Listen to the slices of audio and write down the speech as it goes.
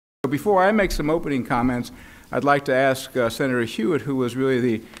before I make some opening comments, I'd like to ask Senator Hewitt, who was really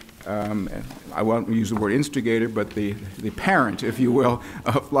the, I won't use the word instigator, but the parent, if you will,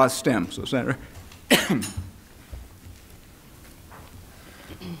 of LaSTEM. So, Senator.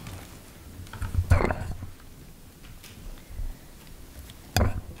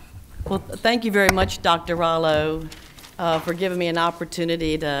 Well, thank you very much, Dr. Rollo, for giving me an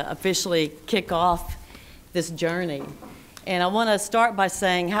opportunity to officially kick off this journey. And I want to start by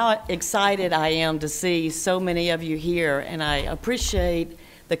saying how excited I am to see so many of you here, and I appreciate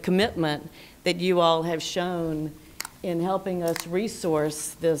the commitment that you all have shown in helping us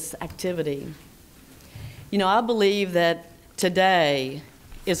resource this activity. You know, I believe that today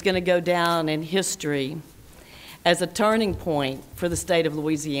is going to go down in history as a turning point for the state of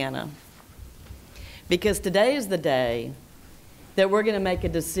Louisiana. Because today is the day that we're going to make a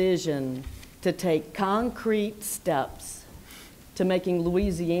decision to take concrete steps to making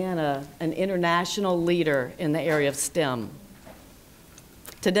Louisiana an international leader in the area of STEM.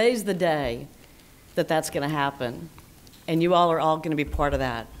 Today's the day that that's going to happen, and you all are all going to be part of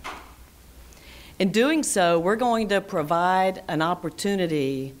that. In doing so, we're going to provide an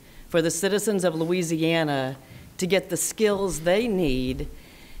opportunity for the citizens of Louisiana to get the skills they need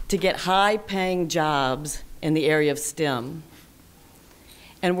to get high-paying jobs in the area of STEM.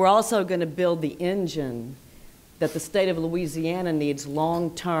 And we're also going to build the engine that the state of Louisiana needs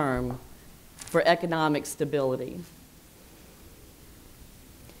long-term for economic stability.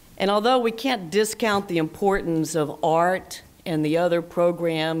 And although we can't discount the importance of art and the other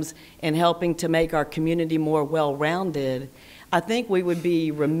programs in helping to make our community more well-rounded, I think we would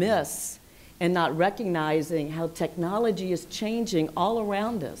be remiss in not recognizing how technology is changing all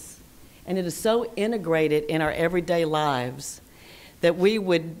around us. And it is so integrated in our everyday lives that we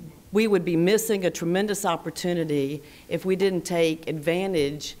would be missing a tremendous opportunity if we didn't take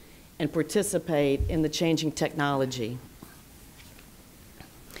advantage and participate in the changing technology.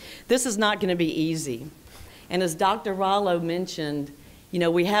 This is not going to be easy. And as Dr. Rollo mentioned, you know,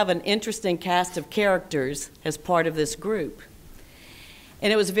 we have an interesting cast of characters as part of this group.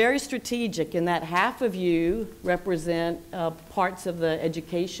 And it was very strategic in that half of you represent parts of the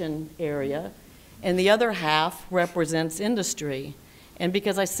education area, and the other half represents industry. And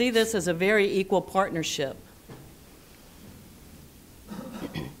because I see this as a very equal partnership.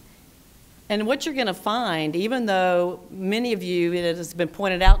 And what you're going to find, even though many of you, it has been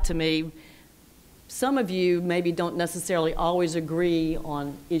pointed out to me, some of you maybe don't necessarily always agree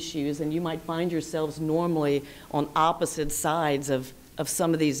on issues, and you might find yourselves normally on opposite sides of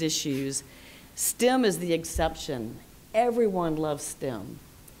some of these issues. STEM is the exception. Everyone loves STEM.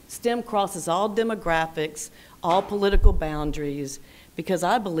 STEM crosses all demographics, all political boundaries, because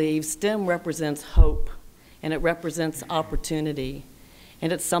I believe STEM represents hope, and it represents opportunity,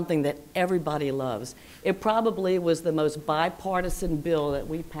 and it's something that everybody loves. It probably was the most bipartisan bill that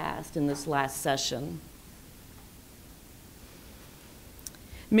we passed in this last session.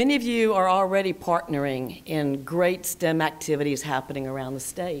 Many of you are already partnering in great STEM activities happening around the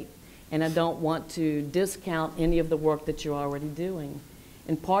state, and I don't want to discount any of the work that you're already doing.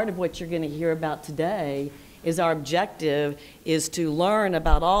 And part of what you're going to hear about today is our objective is to learn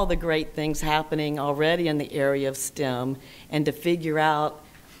about all the great things happening already in the area of STEM and to figure out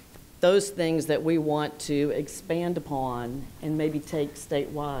those things that we want to expand upon and maybe take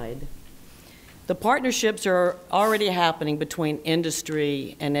statewide. The partnerships are already happening between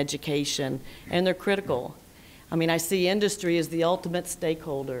industry and education, and they're critical. I mean, I see industry as the ultimate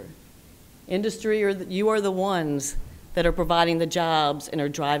stakeholder. Industry, you are the ones that are providing the jobs and are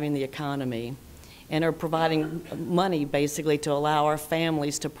driving the economy and are providing money, basically, to allow our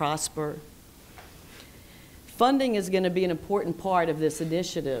families to prosper. Funding is going to be an important part of this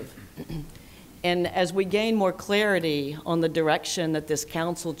initiative. And as we gain more clarity on the direction that this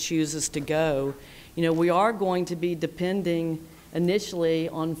council chooses to go, you know, we are going to be depending initially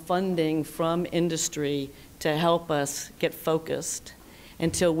on funding from industry to help us get focused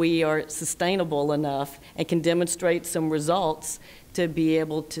until we are sustainable enough and can demonstrate some results to be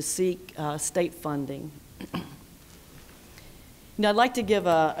able to seek state funding. Now, I'd like to give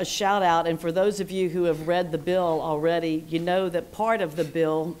a shout out, and for those of you who have read the bill already, you know that part of the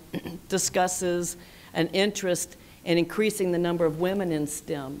bill discusses an interest in increasing the number of women in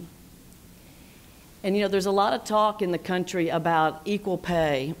STEM. And you know, there's a lot of talk in the country about equal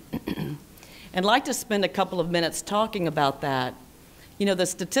pay. And I'd like to spend a couple of minutes talking about that. You know, the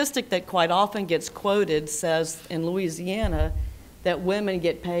statistic that quite often gets quoted says in Louisiana that women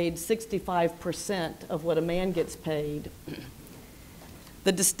get paid 65% of what a man gets paid.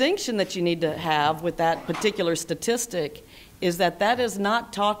 The distinction that you need to have with that particular statistic is that that is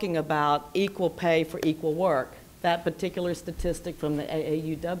not talking about equal pay for equal work, that particular statistic from the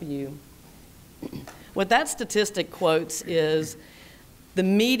AAUW. What that statistic quotes is the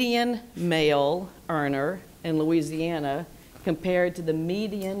median male earner in Louisiana compared to the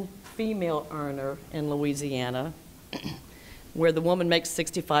median female earner in Louisiana, where the woman makes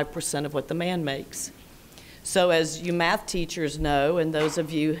 65% of what the man makes. So as you math teachers know, and those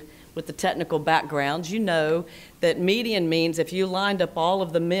of you with the technical backgrounds, you know that median means if you lined up all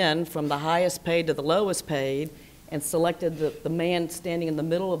of the men from the highest paid to the lowest paid and selected the man standing in the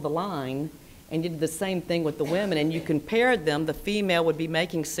middle of the line, and you did the same thing with the women, and you compared them, the female would be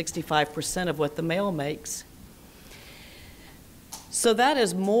making 65% of what the male makes. So that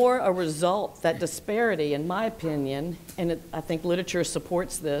is more a result, that disparity, in my opinion, and I think literature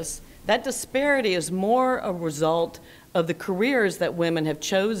supports this, that disparity is more a result of the careers that women have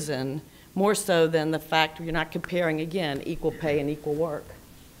chosen, more so than the fact you're not comparing, again, equal pay and equal work.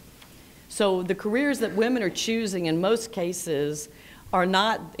 So the careers that women are choosing in most cases are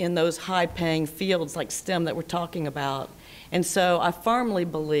not in those high-paying fields like STEM that we're talking about. And so I firmly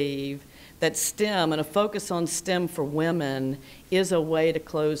believe that STEM and a focus on STEM for women is a way to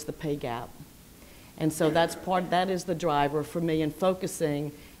close the pay gap. And so that is the driver for me in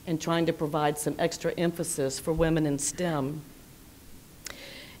focusing and trying to provide some extra emphasis for women in STEM.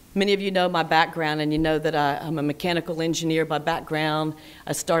 Many of you know my background, and you know that I'm a mechanical engineer by background.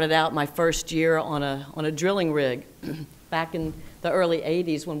 I started out my first year on a drilling rig back in the early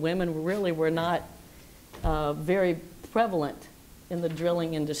 80s when women really were not very prevalent in the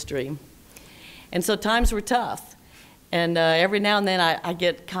drilling industry. And so times were tough. And every now and then I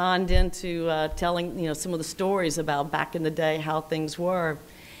get conned into telling some of the stories about back in the day how things were.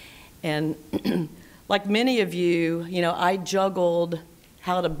 And like many of you, I juggled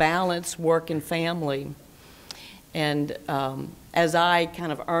how to balance work and family. And as I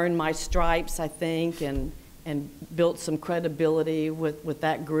kind of earned my stripes, I think, and built some credibility with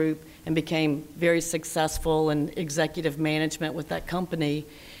that group and became very successful in executive management with that company,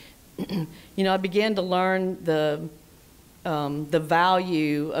 I began to learn the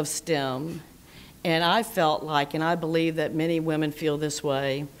value of STEM. And I felt like, and I believe that many women feel this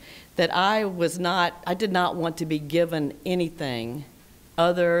way, that I did not want to be given anything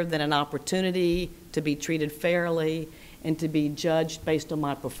other than an opportunity to be treated fairly and to be judged based on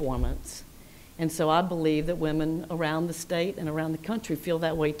my performance. And so I believe that women around the state and around the country feel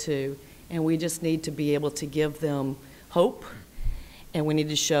that way too. And we just need to be able to give them hope, and we need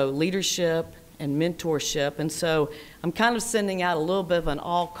to show leadership and mentorship. And so I'm kind of sending out a little bit of an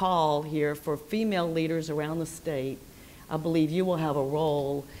all-call here for female leaders around the state. I believe you will have a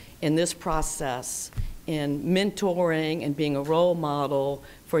role in this process in mentoring and being a role model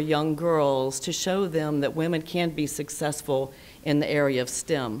for young girls to show them that women can be successful in the area of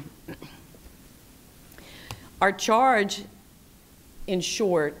STEM. Our charge, in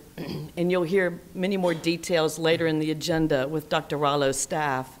short, and you'll hear many more details later in the agenda with Dr. Rallo's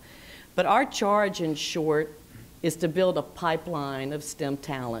staff, but our charge, in short, is to build a pipeline of STEM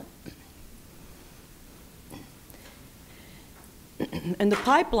talent. And the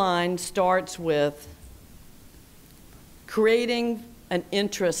pipeline starts with creating an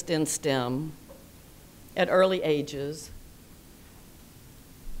interest in STEM at early ages,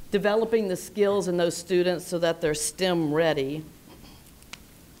 developing the skills in those students so that they're STEM ready,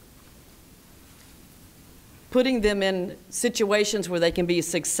 putting them in situations where they can be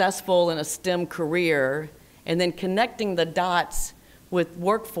successful in a STEM career, and then connecting the dots with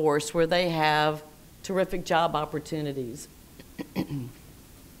workforce where they have terrific job opportunities.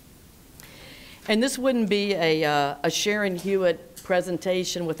 And this wouldn't be a Sharon Hewitt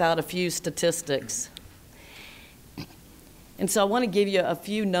presentation without a few statistics. And so I want to give you a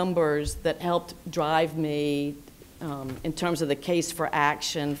few numbers that helped drive me in terms of the case for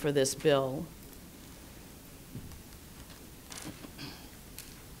action for this bill.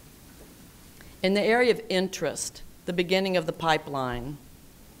 In the area of interest, the beginning of the pipeline,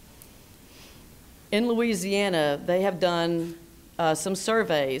 in Louisiana, they have done some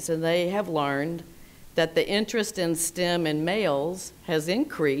surveys, and they have learned that the interest in STEM in males has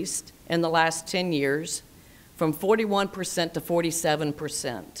increased in the last 10 years from 41% to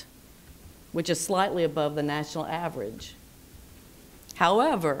 47%, which is slightly above the national average.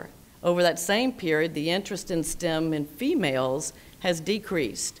 However, over that same period, the interest in STEM in females has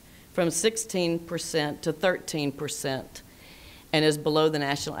decreased from 16% to 13% and is below the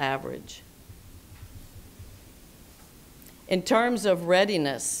national average. In terms of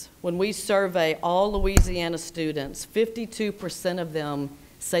readiness, when we survey all Louisiana students, 52% of them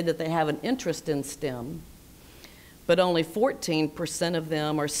say that they have an interest in STEM, but only 14% of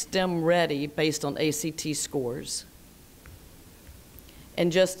them are STEM ready based on ACT scores.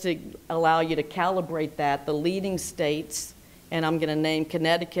 And just to allow you to calibrate that, the leading states, and I'm going to name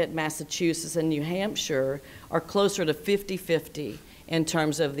Connecticut, Massachusetts, and New Hampshire, are closer to 50-50 in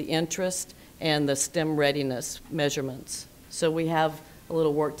terms of the interest and the STEM readiness measurements. So we have a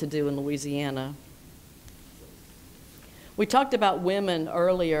little work to do in Louisiana. We talked about women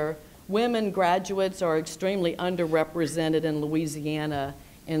earlier. Women graduates are extremely underrepresented in Louisiana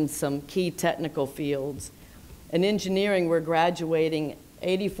in some key technical fields. In engineering, we're graduating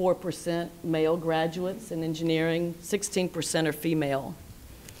 84% male graduates in engineering, 16% are female,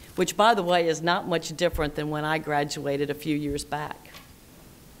 which, by the way, is not much different than when I graduated a few years back.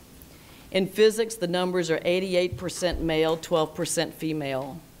 In physics, the numbers are 88% male, 12%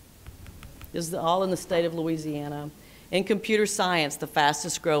 female. This is all in the state of Louisiana. In computer science, the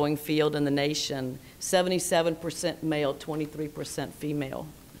fastest growing field in the nation, 77% male, 23% female.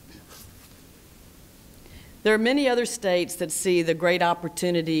 There are many other states that see the great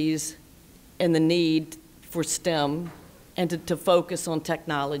opportunities and the need for STEM and to focus on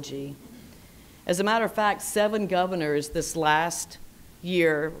technology. As a matter of fact, 7 governors this last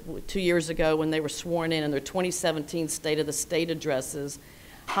year, 2 years ago when they were sworn in their 2017 State of the State addresses,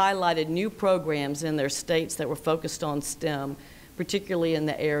 highlighted new programs in their states that were focused on STEM, particularly in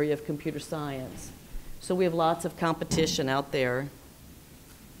the area of computer science. So we have lots of competition out there.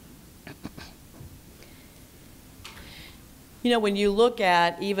 You know, when you look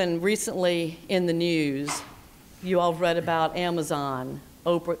at, even recently in the news, you all read about Amazon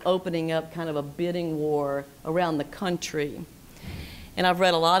opening up kind of a bidding war around the country. And I've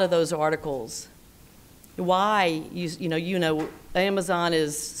read a lot of those articles. Why, you know, Amazon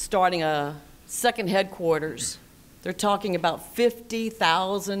is starting a second headquarters. They're talking about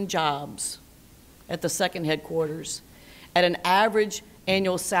 50,000 jobs at the second headquarters at an average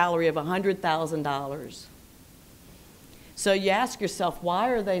annual salary of $100,000. So you ask yourself, why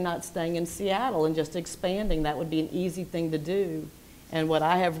are they not staying in Seattle and just expanding? That would be an easy thing to do. And what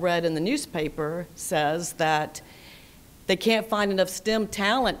I have read in the newspaper says that they can't find enough STEM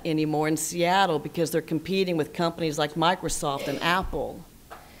talent anymore in Seattle because they're competing with companies like Microsoft and Apple.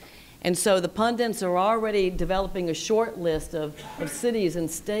 And so the pundits are already developing a short list of cities and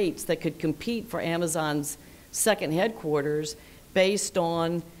states that could compete for Amazon's second headquarters based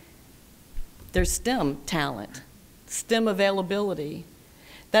on their STEM talent, STEM availability.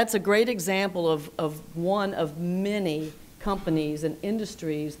 That's a great example of one of many companies and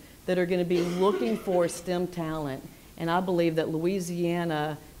industries that are going to be looking for STEM talent. And I believe that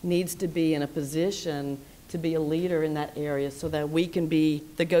Louisiana needs to be in a position to be a leader in that area so that we can be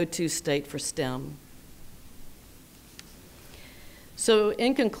the go-to state for STEM. So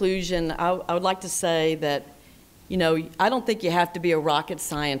in conclusion, I would like to say that, you know, I don't think you have to be a rocket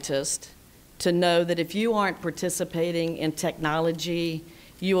scientist to know that if you aren't participating in technology,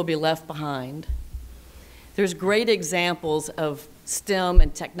 you will be left behind. There's great examples of STEM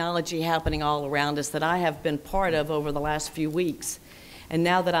and technology happening all around us that I have been part of over the last few weeks. And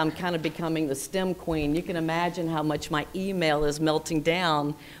now that I'm kind of becoming the STEM queen, you can imagine how much my email is melting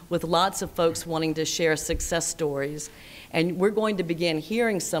down with lots of folks wanting to share success stories. And we're going to begin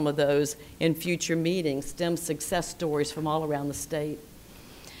hearing some of those in future meetings, STEM success stories from all around the state.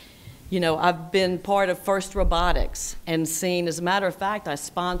 You know, I've been part of First Robotics and seen, as a matter of fact, I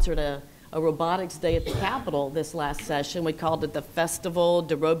sponsored a robotics day at the Capitol this last session. We called it the Festival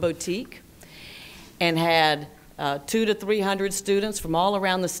de Robotique, and had 200 to 300 students from all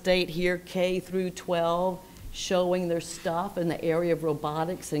around the state here, K through 12, showing their stuff in the area of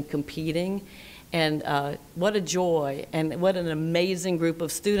robotics and competing. And what a joy, and what an amazing group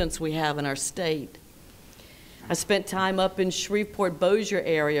of students we have in our state. I spent time up in Shreveport-Bossier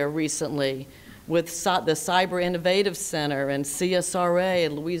area recently with the Cyber Innovative Center and CSRA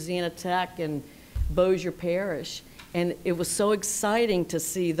and Louisiana Tech and Bossier Parish. And it was so exciting to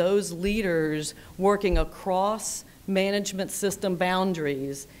see those leaders working across management system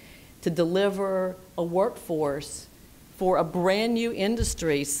boundaries to deliver a workforce for a brand new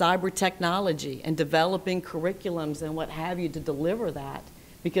industry, cyber technology, and developing curriculums and what have you to deliver that,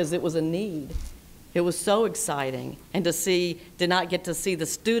 because it was a need. It was so exciting. And to see, did not get to see the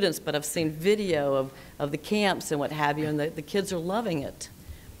students, but I've seen video of the camps and what have you, and the kids are loving it.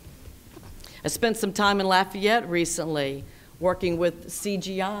 I spent some time in Lafayette recently working with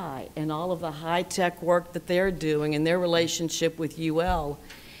CGI and all of the high-tech work that they're doing and their relationship with UL.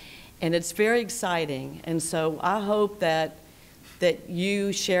 And it's very exciting. And so I hope that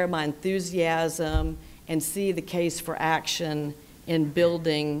you share my enthusiasm and see the case for action in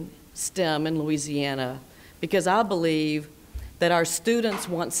building STEM in Louisiana. because I believe that our students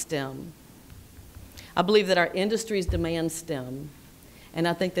want STEM. I believe that our industries demand STEM, and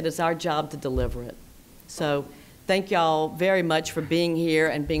I think that it's our job to deliver it. So thank y'all very much for being here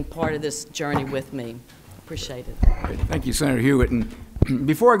and being part of this journey with me. Appreciate it. Great. Thank you, Senator Hewitt. And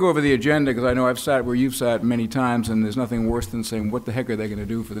before I go over the agenda, because I know I've sat where you've sat many times, and there's nothing worse than saying, what the heck are they going to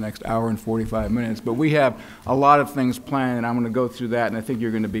do for the next hour and 45 minutes? But we have a lot of things planned, and I'm going to go through that, and I think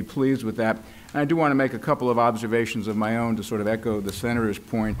you're going to be pleased with that. And I do want to make a couple of observations of my own to sort of echo the Senator's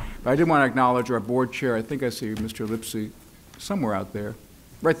point. But I did want to acknowledge our board chair. I think I see Mr. Lipsey somewhere out there.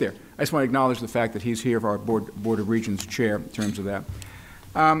 Right there. I just want to acknowledge the fact that he's here for our Board of Regents chair in terms of that.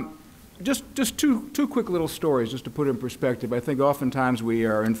 Just two quick little stories just to put in perspective. I think oftentimes we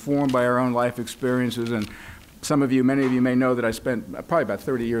are informed by our own life experiences, and many of you may know that I spent probably about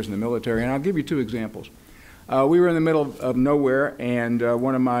 30 years in the military, and I'll give you two examples. We were in the middle of nowhere, and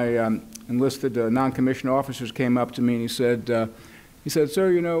one of my enlisted non-commissioned officers came up to me and he said,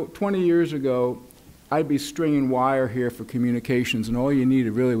 sir, you know, 20 years ago, I'd be stringing wire here for communications, and all you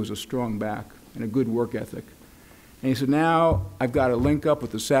needed really was a strong back and a good work ethic. And he said, now I've got to link up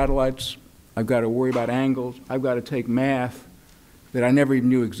with the satellites, I've got to worry about angles, I've got to take math that I never even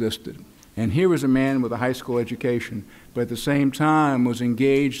knew existed. And here was a man with a high school education, but at the same time was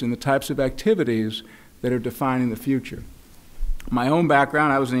engaged in the types of activities that are defining the future. My own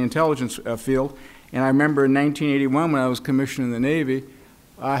background, I was in the intelligence field, and I remember in 1981 when I was commissioned in the Navy,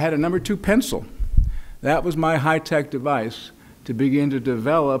 I had a number 2 pencil. That was my high-tech device to begin to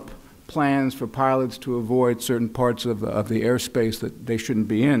develop plans for pilots to avoid certain parts of the airspace that they shouldn't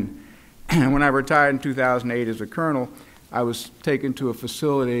be in. And when I retired in 2008 as a colonel, I was taken to a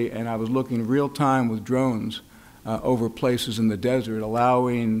facility and I was looking real-time with drones over places in the desert,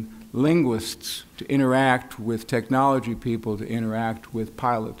 allowing linguists to interact with technology people, to interact with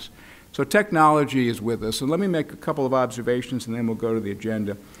pilots. So technology is with us. And let me make a couple of observations and then we'll go to the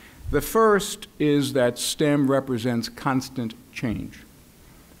agenda. The first is that STEM represents constant change.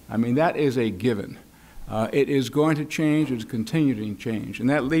 I mean, that is a given. It is going to change, it's continuing to change. And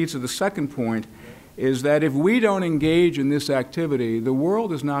that leads to the second point, is that if we don't engage in this activity, the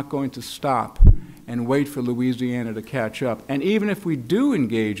world is not going to stop and wait for Louisiana to catch up. And even if we do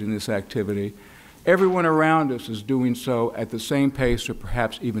engage in this activity, everyone around us is doing so at the same pace or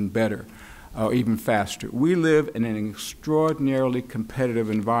perhaps even better, or even faster. We live in an extraordinarily competitive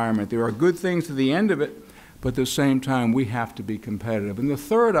environment. There are good things to the end of it, but at the same time, we have to be competitive. And the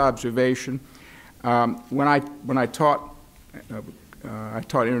third observation, when I taught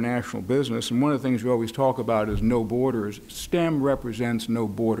international business, and one of the things we always talk about is no borders. STEM represents no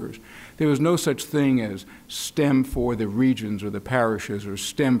borders. There was no such thing as STEM for the regions or the parishes, or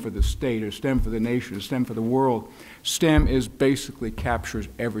STEM for the state, or STEM for the nation, or STEM for the world. STEM basically captures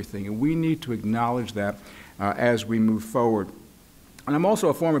everything, and we need to acknowledge that as we move forward. And I'm also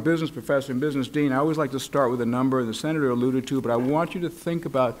a former business professor and business dean. I always like to start with a number the Senator alluded to, but I want you to think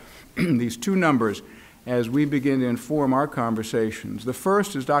about these two numbers as we begin to inform our conversations. The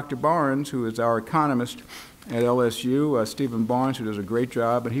first is Dr. Barnes, who is our economist at LSU, Stephen Barnes, who does a great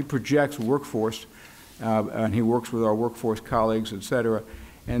job, and he projects workforce, and he works with our workforce colleagues, et cetera.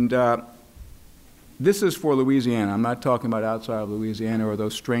 And this is for Louisiana. I'm not talking about outside of Louisiana or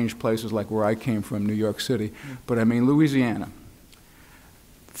those strange places like where I came from, New York City, but I mean Louisiana.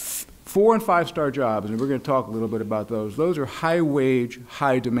 4- and 5-star jobs, and we're going to talk a little bit about those. Those are high-wage,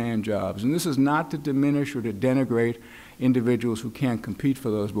 high-demand jobs. And this is not to diminish or to denigrate individuals who can't compete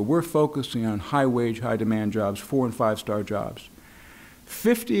for those, but we're focusing on high-wage, high-demand jobs, 4- and 5-star jobs.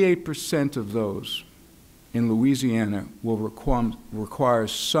 58% of those in Louisiana will require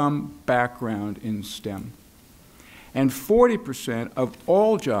some background in STEM. And 40% of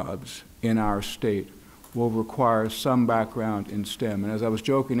all jobs in our state will require some background in STEM. And as I was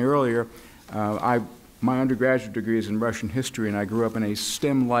joking earlier, my undergraduate degree is in Russian history, and I grew up in a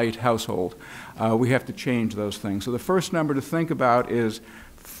STEM-light household. We have to change those things. So the first number to think about is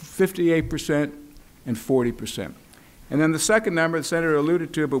 58% and 40%. And then the second number, the Senator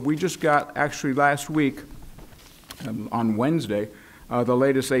alluded to, but we just got actually last week, on Wednesday, the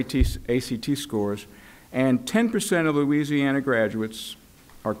latest ACT scores, and 10% of Louisiana graduates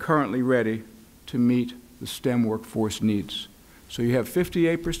are currently ready to meet the STEM workforce needs. So you have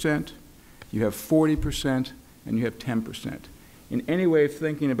 58%, you have 40%, and you have 10%. In any way of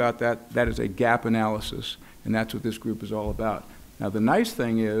thinking about that, that is a gap analysis, and that's what this group is all about. Now, the nice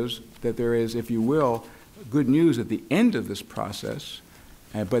thing is that there is, if you will, good news at the end of this process,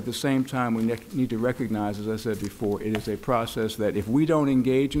 but at the same time, we need to recognize, as I said before, it is a process that if we don't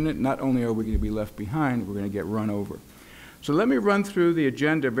engage in it, not only are we going to be left behind, we're going to get run over. So let me run through the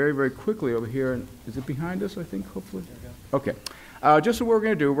agenda very, very quickly over here. Is it behind us, I think, hopefully? Okay. Just what we're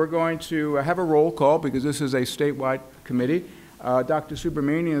going to do, we're going to have a roll call because this is a statewide committee. Dr.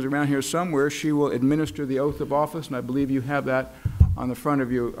 Subramanian is around here somewhere. She will administer the oath of office, and I believe you have that on the front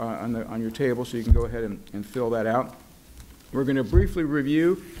of you on your table, so you can go ahead and fill that out. We're going to briefly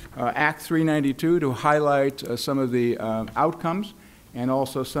review Act 392 to highlight some of the outcomes and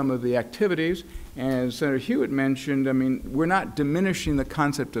also some of the activities. And as Senator Hewitt mentioned, I mean, we're not diminishing the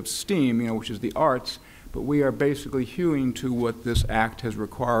concept of STEAM, which is the arts, but we are basically hewing to what this act has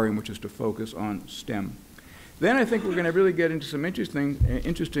requiring, which is to focus on STEM. Then I think we're going to really get into some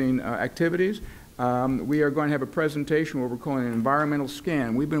interesting activities. We are going to have a presentation where we're calling an environmental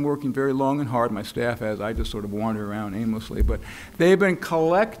scan. We've been working very long and hard, my staff has. I just sort of wander around aimlessly. But they've been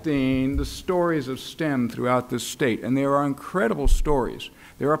collecting the stories of STEM throughout this state. And there are incredible stories.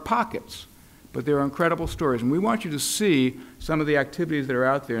 There are pockets, but there are incredible stories. And we want you to see some of the activities that are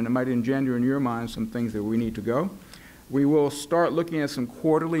out there, and it might engender in your mind some things that we need to go. We will start looking at some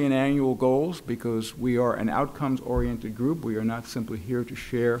quarterly and annual goals because we are an outcomes-oriented group. We are not simply here to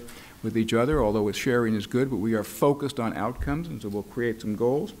share with each other, although sharing is good, but we are focused on outcomes, and so we'll create some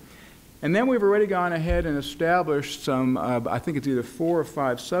goals. And then we've already gone ahead and established some, I think it's either 4 or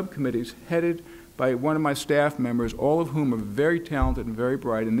 5 subcommittees headed by one of my staff members, all of whom are very talented and very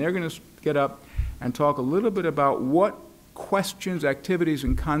bright, and they're going to get up and talk a little bit about what questions, activities,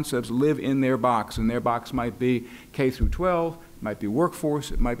 and concepts live in their box. And their box might be K through 12, might be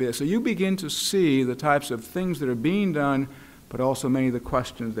workforce, it might be that. So you begin to see the types of things that are being done, but also many of the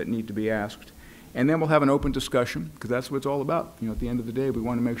questions that need to be asked. And then we'll have an open discussion, because that's what it's all about. At the end of the day, we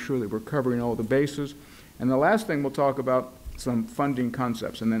want to make sure that we're covering all the bases. And the last thing, we'll talk about some funding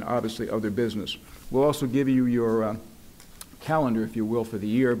concepts, and then obviously other business. We'll also give you your calendar, if you will, for the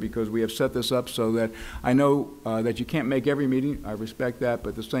year, because we have set this up so that I know that you can't make every meeting. I respect that,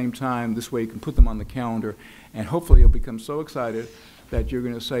 but at the same time, this way you can put them on the calendar, and hopefully you'll become so excited that you're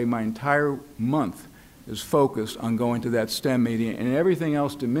going to say, my entire month is focused on going to that STEM meeting, and everything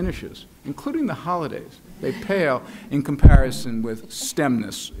else diminishes, including the holidays. They pale in comparison with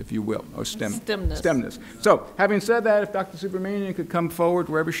STEMness, if you will, or STEMness. So, having said that, if Dr. Subramanian could come forward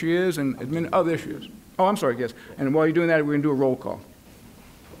wherever she is and oh, there she is. Oh, I'm sorry, yes. And while you're doing that, we're going to do a roll call.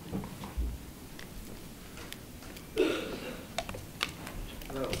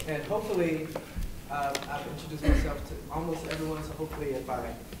 Hello. And hopefully, I've introduced myself to almost everyone, so hopefully if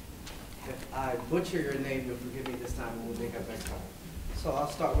I butcher your name, you'll forgive me this time and we'll make up next time. So I'll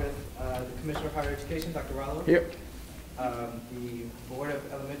start with the Commissioner of Higher Education, Dr. Rollo. Here. The Board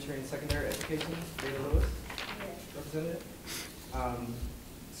of Elementary and Secondary Education, Dana Lewis, representative.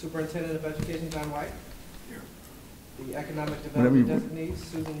 Superintendent of Education, John White. Here. The Economic Development Designee,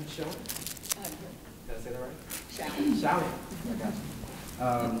 Susan Schoen. Did I say that right? Shouting. I got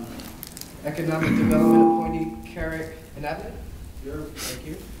you. Economic Development Appointee, Carrick Inabit. Here. Thank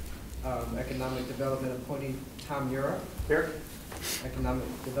you. Economic Development Appointee, Tom Mura. Here. Economic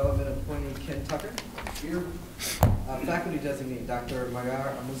Development Appointee, Ken Tucker. Here. Faculty Designee, Dr.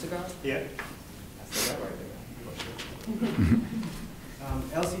 Mayar Amusaga. Yeah. I said that right there.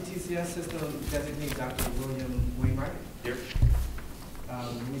 LCTCS System Designee, Dr. William Wainwright. Here.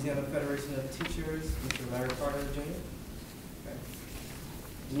 Louisiana Federation of Teachers, Mr. Larry Carter, Jr. Okay.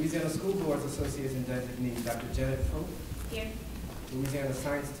 Louisiana School Boards Association Designee, Dr. Janet Pope. Here. Louisiana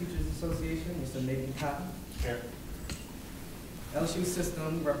Science Teachers Association, Mr. Nathan Cotton. Here. LSU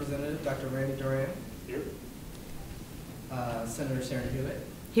System Representative, Dr. Randy Duran. Here. Senator Sharon Hewitt.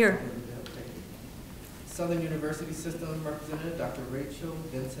 Here. Southern University System Representative, Dr. Rachel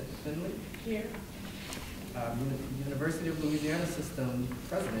Vincent Finley. Here. University of Louisiana System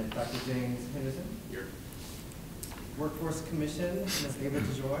President, Dr. James Henderson. Here. Workforce Commission, Ms. Ava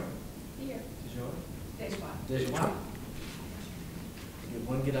DeJoy. Here. DeJoy. DeJoy.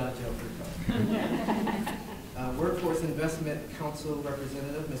 One get out of jail free card. Workforce Investment Council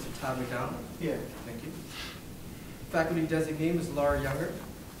Representative, Mr. Todd McDonald. Here. Thank you. Faculty Designee, Ms. Laura Younger.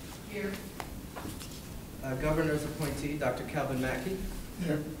 Here. Governor's Appointee, Dr. Calvin Mackey.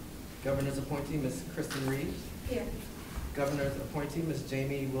 Here. Governor's Appointee, Ms. Kristen Reeves. Here. Governor's Appointee, Ms.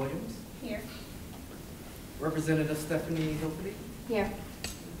 Jamie Williams. Here. Representative Stephanie Hilfrey. Here.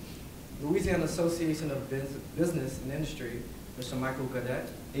 Louisiana Association of Business and Industry, Mr. Michael Gaudette.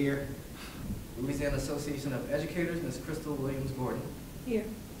 Here. Louisiana Association of Educators, Ms. Crystal Williams-Gordon. Here.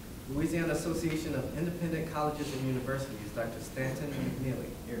 Louisiana Association of Independent Colleges and Universities, Dr. Stanton McNeely.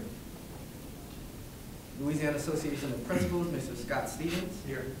 Here. Louisiana Association of Principals, Mr. Scott Stevens.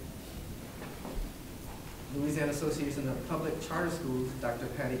 Here. Louisiana Association of Public Charter Schools, Dr.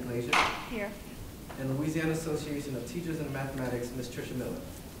 Patty Glazier. Here. and Louisiana Association of Teachers in Mathematics, Ms. Tricia Miller.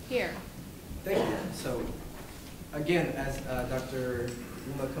 Here. Thank you. So, again, as Dr.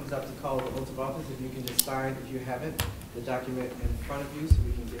 Luma comes up to call the oath of office, if you can just sign, if you haven't, the document in front of you so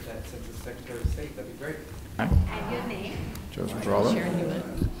we can get that sent to the Secretary of State, that'd be great. And your name? Joseph Rollo. Sharon Hewitt.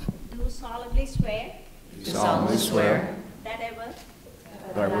 Do solemnly swear Do solemnly swear that I will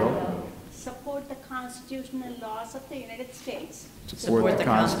That I will support the constitutional laws of the United States support the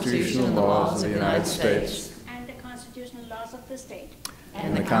constitutional laws of the United States and the constitutional laws of the state,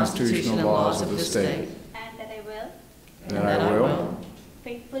 and the constitutional laws of the state, and that I will and that I will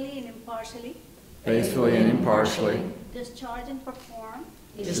faithfully and impartially faithfully and impartially discharge and perform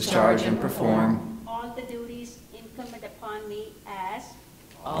discharge and perform all the duties incumbent upon me as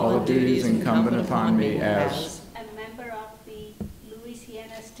all the duties incumbent upon me as a member of the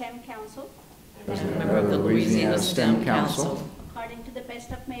Louisiana STEM Council a member of the Louisiana STEM Council, according to the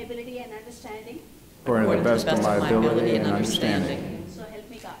best of my ability and understanding. according to the best of my ability and understanding. So help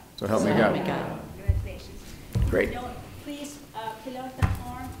me God. So help me So help me God. God. Congratulations. Great. Now, please fill out the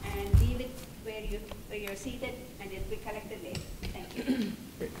form and leave it where you're seated, and it'll be collected later. Thank you.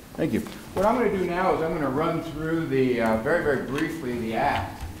 Thank you. What I'm going to do now is I'm going to run through the, very, very briefly, the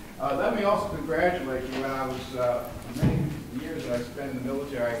act. Let me also congratulate you. When I was, many years that I spent in the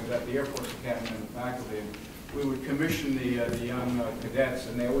military, I was at the Air Force Academy and the faculty, and we would commission the young cadets,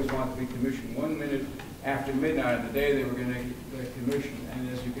 and they always wanted to be commissioned 1 minute after midnight on the day they were going to get commissioned. And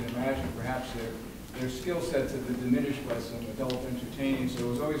as you can imagine, perhaps their skill sets have been diminished by some adult entertaining, so it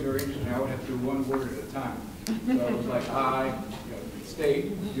was always very interesting. I would have to do one word at a time. So it was like,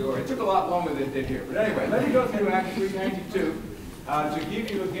 state, your. It took a lot longer than it did here. But anyway, let me go through Act 392 to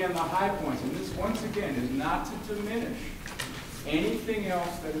give you again the high points. And this, once again, is not to diminish anything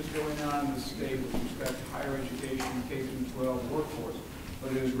else that is going on in the state with respect to higher education, K-12 workforce,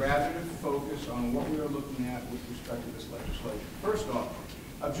 but it is rather to focus on what we are looking at with respect to this legislation. First off,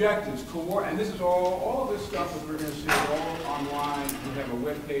 objectives, and this is all of this stuff that we're going to see all online. We have a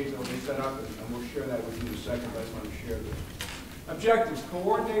web page that will be set up, and we'll share that with you in a second, but I just want to share this. Objectives,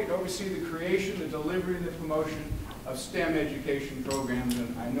 coordinate and oversee the creation, the delivery, and the promotion of STEM education programs,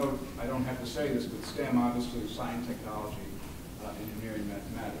 and I know I don't have to say this, but STEM obviously is science, technology, engineering,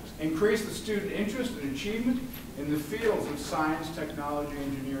 mathematics. Increase the student interest and achievement in the fields of science, technology,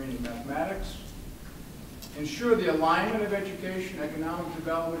 engineering, and mathematics. Ensure the alignment of education, economic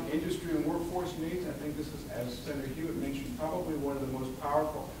development, industry, and workforce needs. I think this is, as Senator Hewitt mentioned, probably one of the most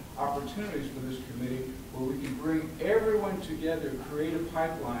powerful opportunities for this committee, where we can bring everyone together, create a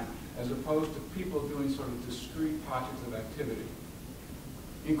pipeline, as opposed to people doing sort of discrete pockets of activity.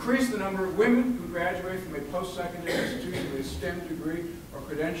 Increase the number of women who graduate from a post-secondary institution with a STEM degree or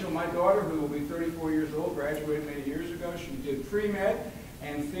credential. My daughter, who will be 34 years old, graduated many years ago. She did pre-med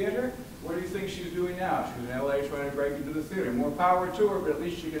and theater. What do you think she's doing now? She's in LA trying to break into the theater. More power to her, but at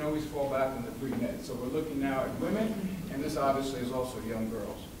least she can always fall back on the pre-med. So we're looking now at women, and this obviously is also young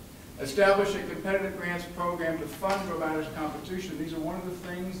girls. Establish a competitive grants program to fund robotics competition. These are one of the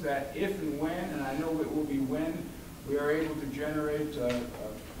things that if and when, and I know it will be when, we are able to generate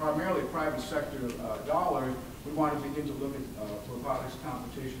primarily private sector dollars, we want to begin to look at robotics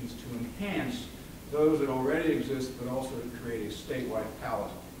competitions to enhance those that already exist, but also to create a statewide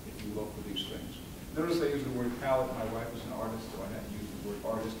palette, if you will, for these things. Notice I use the word palette. My wife is an artist, so I had to use the word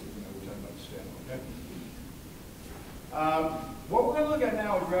artist, even though we're talking about STEM, okay? What we're going to look at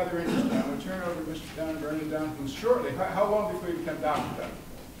now is rather interesting. I'm going to turn it over to Mr. Vernon Dunn shortly. How long before you become Dr. Dunn?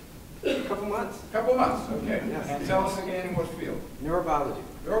 A couple months. Couple months, okay. Yes. And tell us again in what field? Neurobiology.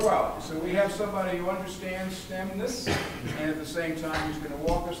 Neurobiology. So we have somebody who understands STEMness, and at the same time, who's going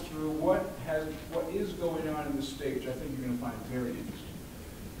to walk us through what is going on in the state, which I think you're going to find very interesting.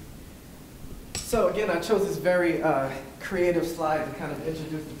 So again, I chose this very creative slide to kind of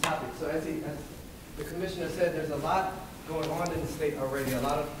introduce the topic. So as the commissioner said, there's a lot going on in the state already, a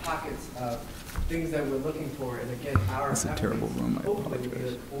lot of pockets of things that we're looking for, and again, our That's a terrible room, I hopefully we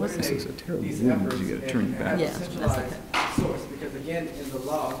apologize. will This is a terrible these room, efforts you gotta turn and back. have Yeah, a that's centralized source, because again, in the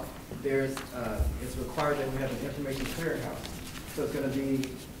law, there's it's required that we have an information clearinghouse. So it's going to be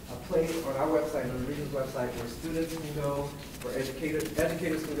a place on our website, on the region's website, where students can go, where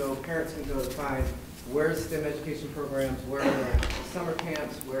educators can go, parents can go to find where STEM education programs, where are the summer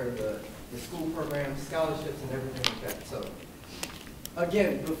camps, where are the school programs, scholarships, and everything like that. So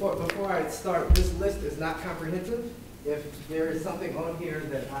again, before I start, this list is not comprehensive. If there is something on here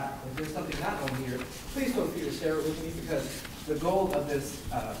that if there's something not on here, please feel free to share it with me, because the goal of this,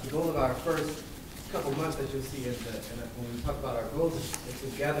 the goal of our first couple months that you'll see is that, and when we talk about our goals, is to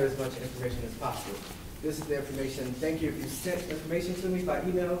gather as much information as possible. This is the information. Thank you if you sent information to me by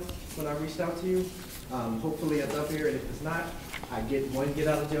email when I reached out to you. Hopefully it's up here, and if it's not, I get one get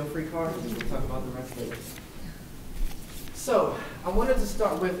out of jail free card, and we'll talk about the rest later. So I wanted to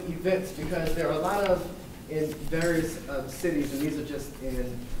start with events because there are a lot of, in various cities, and these are just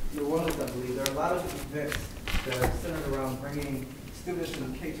in New Orleans, I believe, there are a lot of events that are centered around bringing students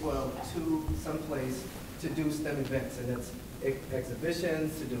in K-12 to someplace to do STEM events, and it's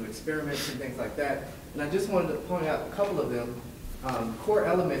exhibitions, to do experiments and things like that. And I just wanted to point out a couple of them. Core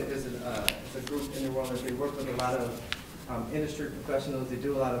Element is a group in New Orleans. They work with a lot of industry professionals. They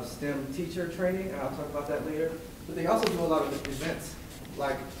do a lot of STEM teacher training, and I'll talk about that later. But they also do a lot of events,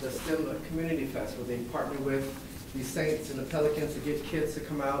 like the STEM Community Fest, where they partner with the Saints and the Pelicans to get kids to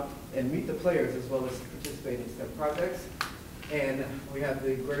come out and meet the players as well as participate in STEM projects. And we have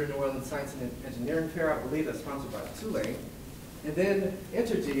the Greater New Orleans Science and Engineering Fair, I believe that's sponsored by Tulane. And then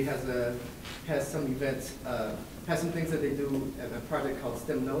Entergy has some events, has some things that they do at a project called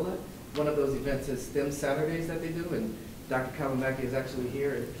STEM NOLA. One of those events is STEM Saturdays that they do, and Dr. Kalamaki is actually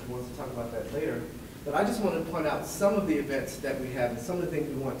here and he wants to talk about that later. But I just wanted to point out some of the events that we have and some of the things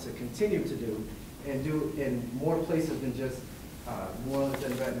we want to continue to do and do in more places than just New Orleans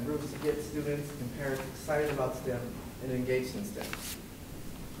and Baton Rouge to get students and parents excited about STEM and engaged in STEM.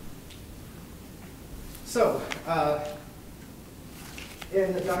 So,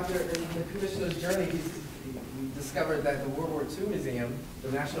 in the commissioner's journey, he discovered that the World War II Museum,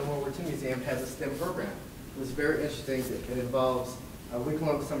 the National World War II Museum, has a STEM program. It was very interesting. It involves a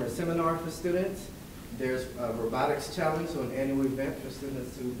week-long summer seminar for students. There's a robotics challenge, so an annual event for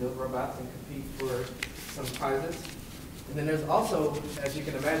students to build robots and compete for some prizes. And then there's also, as you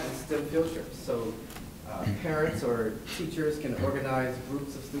can imagine, STEM field trips. So parents or teachers can organize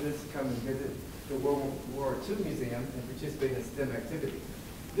groups of students to come and visit the World War II Museum and participate in STEM activities.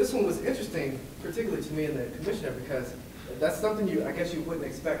 This one was interesting, particularly to me and the commissioner, because that's something I guess you wouldn't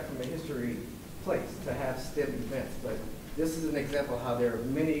expect from a history place to have STEM events. But this is an example of how there are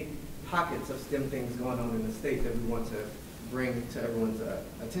many pockets of STEM things going on in the state that we want to bring to everyone's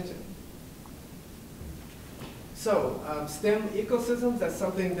attention. So STEM ecosystems, that's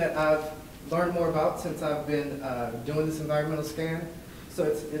something that I've learned more about since I've been doing this environmental scan. So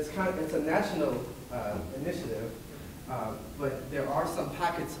it's a national initiative, but there are some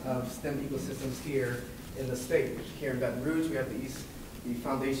pockets of STEM ecosystems here in the state. Here in Baton Rouge, we have the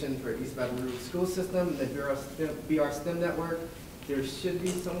Foundation for East Baton Rouge School System, the BR STEM Network. There should be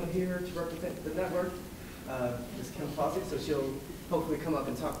someone here to represent the network, Ms. Kim Fossey, so she'll hopefully come up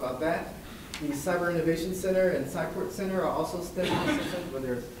and talk about that. The Cyber Innovation Center and Cyport Center are also STEM ecosystems where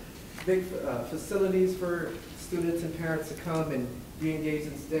there's big facilities for students and parents to come and be engaged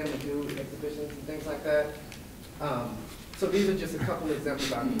in STEM and do exhibitions and things like that. So these are just a couple of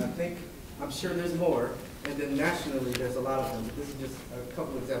examples. I'm sure there's more, and then nationally there's a lot of them, but this is just a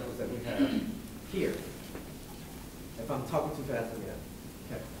couple of examples that we have here. If I'm talking too fast, let me know.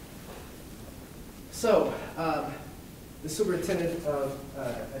 Okay. So the superintendent of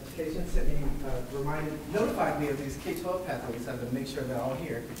education notified me of these K-12 pathways. I have to make sure they're all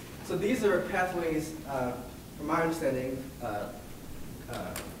here. So these are pathways, from my understanding,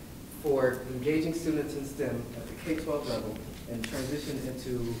 for engaging students in STEM at the K-12 level and transition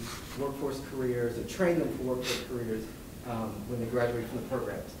into workforce careers or train them for workforce careers when they graduate from the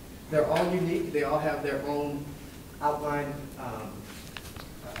programs. They're all unique. They all have their own outline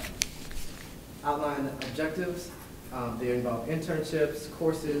objectives. They involve internships,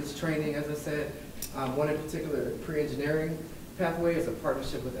 courses, training, as I said. One in particular, pre-engineering pathway, is a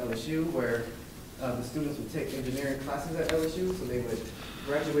partnership with LSU where the students would take engineering classes at LSU, so they would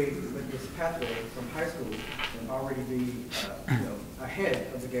graduate with this pathway from high school and already be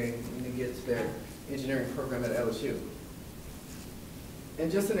ahead of the game when they get to their engineering program at LSU.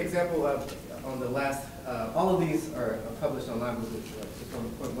 And just an example of, on the last, all of these are published online, but just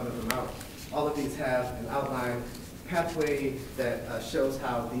want to point one of them out. All of these have an outline pathway that shows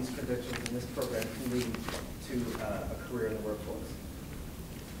how these credentials in this program can lead to a career in the workforce.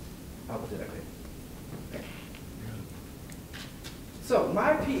 How did I do? Okay. So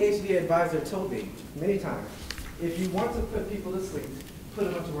my PhD advisor told me many times, if you want to put people to sleep, put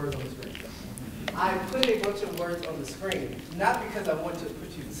a bunch of words on the screen. I put a bunch of words on the screen, not because I want to put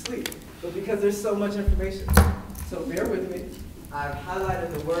you to sleep, but because there's so much information. So bear with me. I've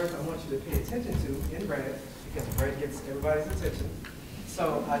highlighted the words I want you to pay attention to in red, because red gets everybody's attention.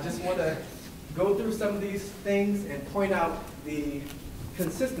 So I just want to go through some of these things and point out the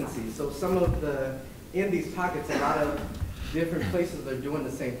consistency. So some of in these pockets, a lot of different places are doing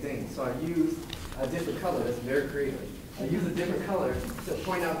the same thing. So I use a different color. That's very creative. I use a different color to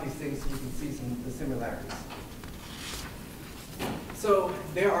point out these things so you can see the similarities. So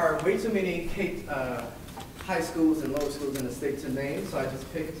there are way too many high schools and lower schools in the state to name, so I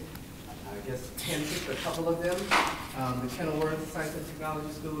just picked, I guess, picked a couple of them. The Kenilworth Science and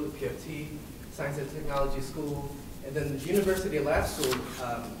Technology School, the PFT Science and Technology School, and then the University of Lab School.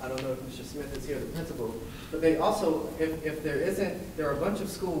 I don't know if Mr. Smith is here, the principal, but they also, if there isn't, there are a bunch of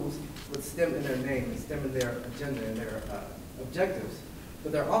schools with STEM in their name and STEM in their agenda and their objectives.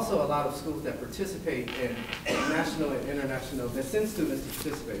 But there are also a lot of schools that participate in national and international, that send students to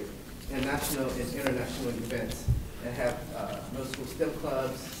participate in national and international events and have middle school STEM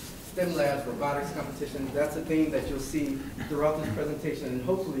clubs, STEM labs, robotics competitions. That's a theme that you'll see throughout this presentation, and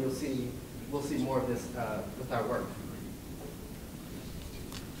hopefully we'll see more of this with our work.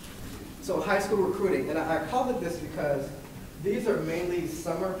 So high school recruiting, and I called it this because these are mainly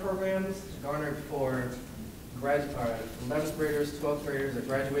summer programs garnered for 11th graders, 12th graders, or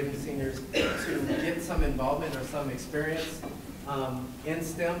graduating seniors to get some involvement or some experience in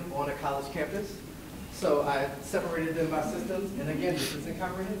STEM on a college campus. So I separated them by systems, and again, this is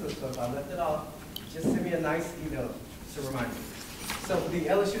incomprehensive, so if I left it off, just send me a nice email to remind me. So the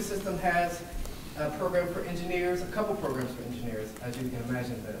LSU system has a program for engineers, a couple programs for engineers. As you can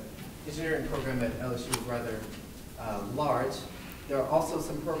imagine, the engineering program at LSU is rather large. There are also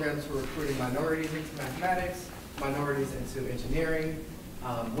some programs for recruiting minorities into mathematics, minorities into engineering,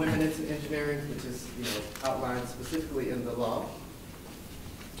 women into engineering, which is outlined specifically in the law.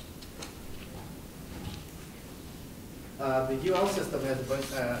 The UL system has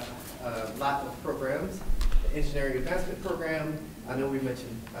a lot of programs. The Engineering Advancement Program, I know we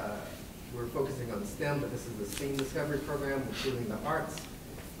mentioned we're focusing on STEM, but this is the STEAM Discovery Program, including the arts,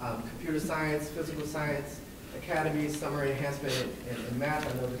 computer science, physical science, academies, summer enhancement in math.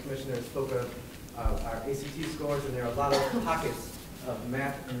 I know the commissioner spoke of our ACT scores, and there are a lot of pockets of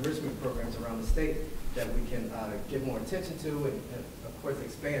math enrichment programs around the state that we can give more attention to and of course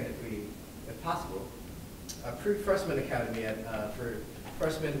expand if possible. A pre-freshman academy for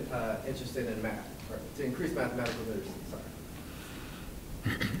freshmen interested in math, or to increase mathematical literacy,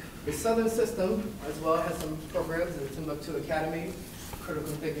 sorry. The Southern system as well has some programs in Timbuktu Academy,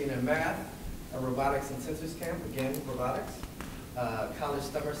 critical thinking and math, a robotics and sensors camp, again, robotics, college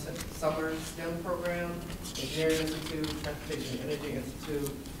summer STEM program, Engineering Institute, Transportation and Energy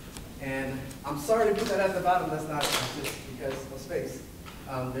Institute, and I'm sorry to put that at the bottom, that's not just because of space.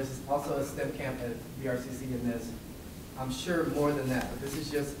 There's also a STEM camp at BRCC, and there's, I'm sure, more than that, but this is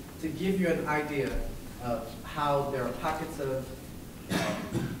just to give you an idea of how there are pockets of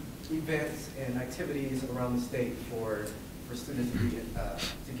events and activities around the state for students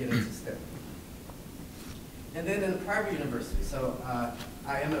to get into STEM. And then in the private university, so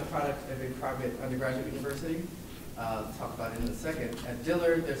I am a product of a private undergraduate university. I'll talk about it in a second. At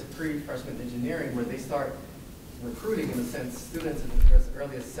Dillard, there's a pre-freshman engineering where they start recruiting, in a sense, students as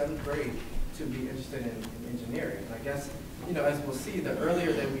early as 7th grade to be interested in engineering. And I guess, as we'll see, the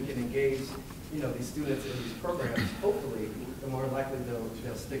earlier that we can engage, these students in these programs, hopefully, the more likely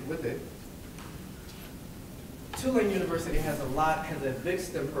they'll stick with it. Tulane University has a big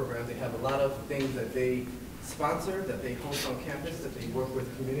STEM program. They have a lot of things that they sponsor, that they host on campus, that they work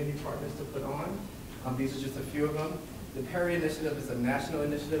with community partners to put on. These are just a few of them. The Perry Initiative is a national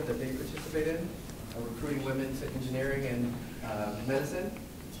initiative that they participate in, recruiting women to engineering and medicine.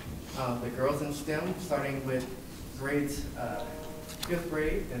 The Girls in STEM, starting with grades 5th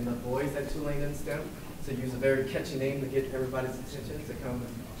grade, and the boys at Tulane in STEM. So use a very catchy name to get everybody's attention to come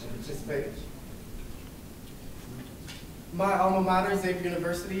and participate. My alma mater, Xavier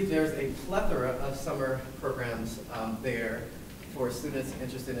University, there's a plethora of summer programs there for students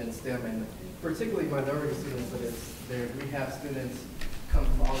interested in STEM, and particularly minority students. We have students come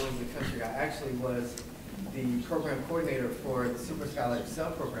from all over the country. I actually was the program coordinator for the Super Scholar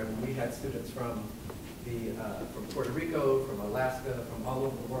Excel program, and we had students from Puerto Rico, from Alaska, from all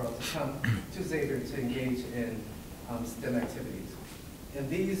over the world to come to Xavier to engage in STEM activities. And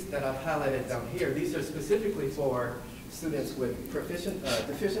these that I've highlighted down here, these are specifically for students with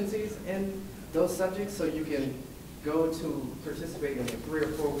deficiencies in those subjects, so you can go to participate in a 3 or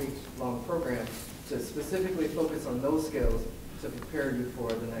 4 week long program to specifically focus on those skills to prepare you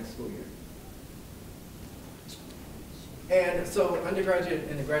for the next school year. And so undergraduate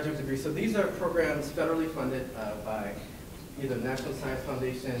and the graduate degree, so these are programs federally funded by either National Science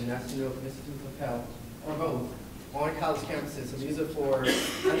Foundation, National Institutes of Health, or both, on college campuses. So these are for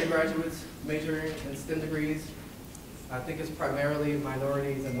undergraduates majoring in STEM degrees. I think it's primarily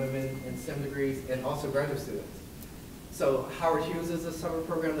minorities and women in STEM degrees, and also graduate students. So Howard Hughes is a summer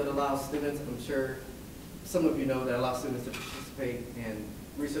program that allows students, I'm sure some of you know, that allows students to participate in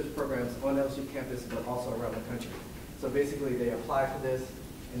research programs on LSU campus, but also around the country. So basically, they apply for this,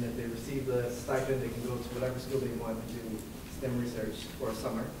 and if they receive the stipend, they can go to whatever school they want to do STEM research for a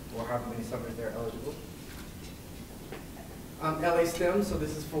summer, or however many summers they're eligible. LaSTEM, so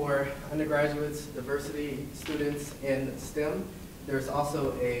this is for undergraduates, diversity students in STEM. There's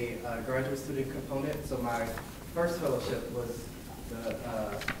also a graduate student component. So my first fellowship was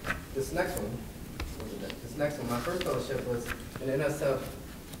this next one. This next one, my first fellowship was an NSF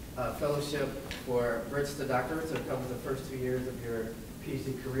fellowship for bridge to doctorate, so it covers the first 2 years of your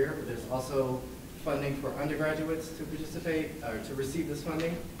PhD career. But there's also funding for undergraduates to participate or to receive this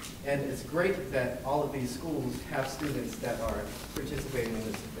funding. And it's great that all of these schools have students that are participating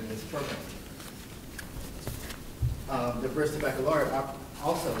in this program. The Bridge to Baccalaureate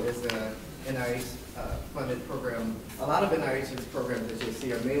also is a NIH funded program. A lot of NIH's programs that you'll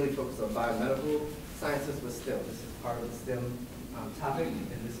see are mainly focused on biomedical sciences, but still, this is part of the STEM topic,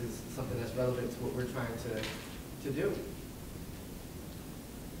 and this is something that's relevant to what we're trying to do.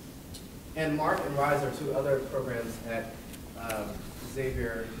 And MARC and RISE are two other programs at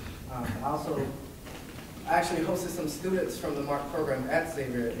Xavier. I actually hosted some students from the MARC program at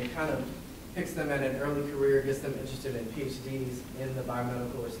Xavier. It kind of picks them at an early career, gets them interested in PhDs in the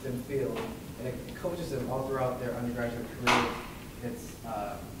biomedical or STEM field, and it coaches them all throughout their undergraduate career.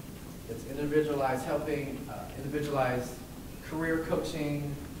 It's individualized helping, individualized career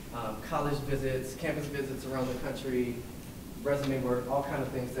coaching, college visits, campus visits around the country, resume work, all kind of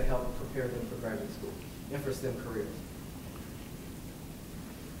things to help prepare them for graduate school and for STEM careers.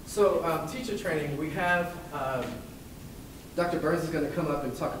 So teacher training, we have, Dr. Burns is going to come up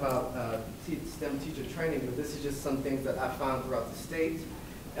and talk about STEM teacher training, but this is just some things that I found throughout the state.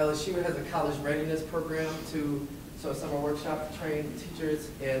 LSU has a college readiness program so a summer workshop to train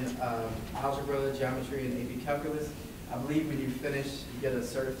teachers in algebra, geometry, and AP calculus. I believe when you finish, you get a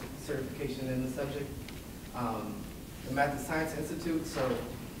certification in the subject. The Math and Science Institute, so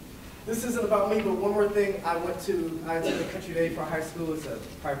this isn't about me, but one more thing, I attended Country Day for high school. It's a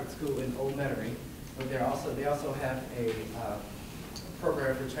private school in Old Metairie, but they also have a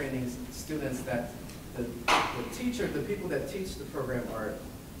program for training students that the people that teach the program are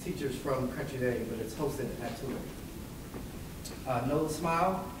teachers from Country Day, but it's hosted at Tulane. NOLA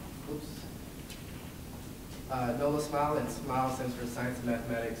Smile, NOLA Smile and Smile stands for Science and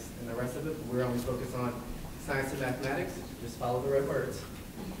Mathematics and the rest of it. We're only focused on science and mathematics, just follow the right words.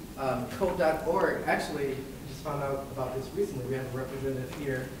 Code.org, actually, just found out about this recently. We have a representative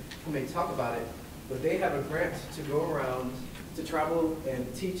here who may talk about it, but they have a grant to go around to travel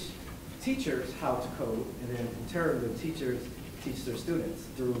and teach teachers how to code, and then in turn, the teachers teach their students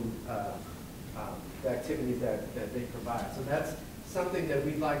through the activities that they provide. So that's something that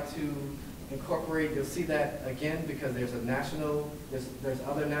we'd like to incorporate. You'll see that again because there's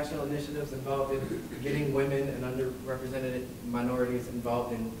other national initiatives involved in getting women and underrepresented minorities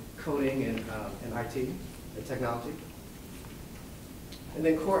involved in coding and IT and technology. And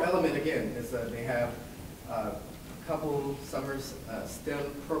then Core Element again is they have a couple summers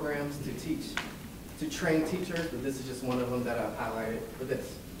STEM programs to train teachers, but this is just one of them that I've highlighted for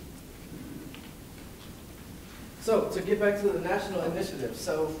this. So to get back to the national initiative,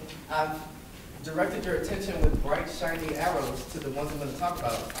 so I've directed your attention with bright, shiny arrows to the ones I'm going to talk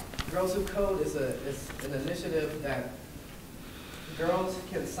about. Girls Who Code is an initiative that girls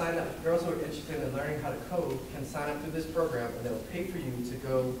can sign up, girls who are interested in learning how to code can sign up through this program, and they'll pay for you to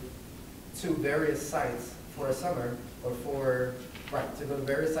go to various sites for a summer, or to go to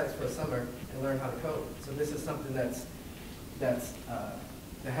various sites for a summer and learn how to code. So this is something that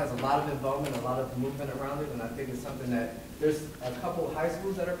has a lot of involvement, a lot of movement around it, and I think it's something that there's a couple of high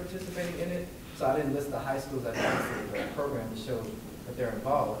schools that are participating in it. So I didn't list the high schools that are in the program to show that they're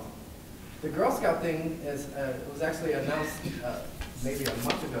involved. The Girl Scout thing was actually announced maybe a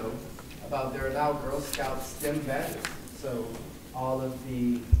month ago about there are now Girl Scout STEM badges. So all of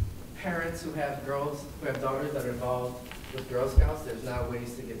the parents who have daughters that are involved with Girl Scouts, there's now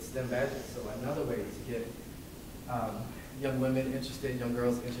ways to get STEM badges. So another way to get young women interested, young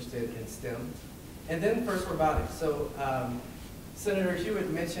girls interested in STEM. And then First Robotics. So Senator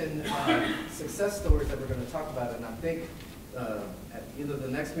Hewitt mentioned success stories that we're going to talk about, and I think at either the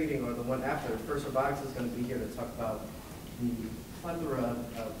next meeting or the one after, First Robotics is going to be here to talk about the plethora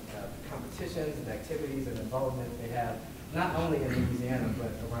of competitions and activities and involvement they have, not only in Louisiana, but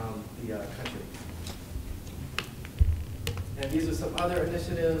around the country. And these are some other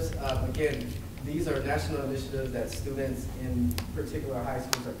initiatives. Again, these are national initiatives that students in particular high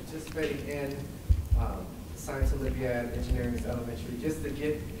schools are participating in. Science Olympiad, Engineering is Elementary, just to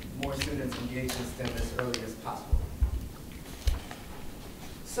get more students engaged in STEM as early as possible.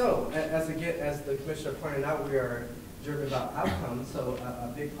 So, as the Commissioner pointed out, we are driven about outcomes. So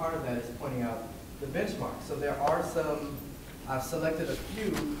a big part of that is pointing out the benchmarks. So there are some, I've selected a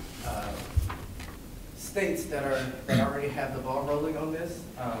few states that already have the ball rolling on this.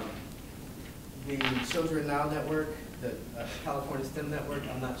 The Children Now Network, the California STEM Network,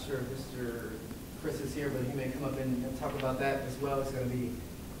 I'm not sure if Mr. Chris is here, but he may come up and talk about that as well. It's going to be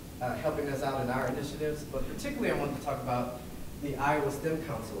helping us out in our initiatives. But particularly I want to talk about the Iowa STEM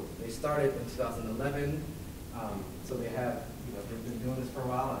Council. They started in 2011, so they have, they've been doing this for a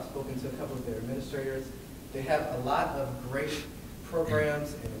while. I've spoken to a couple of their administrators. They have a lot of great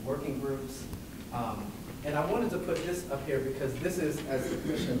programs and working groups. And I wanted to put this up here because this is, as the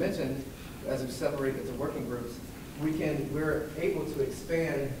Commissioner mentioned, as we separate into working groups, we're able to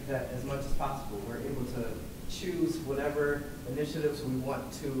expand that as much as possible. We're able to choose whatever initiatives we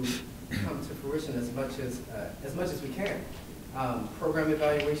want to come to fruition as much as we can. Program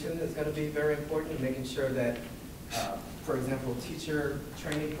evaluation is going to be very important, making sure that, for example, teacher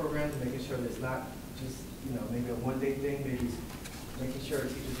training programs, making sure that it's not just maybe a one-day thing, maybe making sure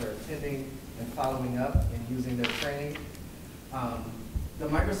teachers are attending and following up and using their training. The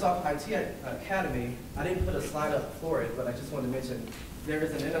Microsoft IT Academy, I didn't put a slide up for it, but I just wanted to mention there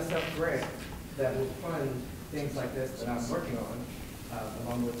is an NSF grant that will fund things like this that I'm working on,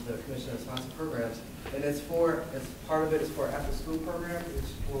 along with the Commissioner-sponsored programs. And part of it is for after-school program, which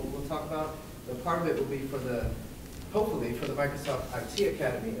we'll talk about. But part of it will be hopefully for the Microsoft IT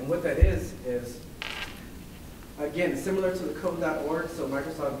Academy. And what that is again, similar to the code.org, so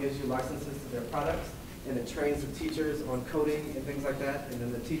Microsoft gives you licenses to their products, and it trains the teachers on coding and things like that, and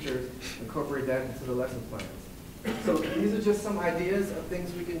then the teachers incorporate that into the lesson plans. So these are just some ideas of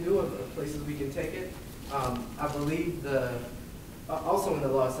things we can do, of places we can take it. I believe also in the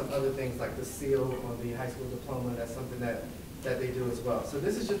law, some other things like the seal on the high school diploma, that's something that they do as well. So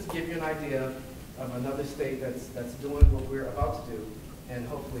this is just to give you an idea of another state that's doing what we're about to do, and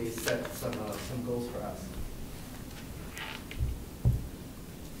hopefully set some goals for us.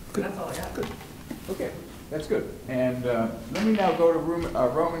 Good. That's all I got. Good. Okay, that's good. And let me now go to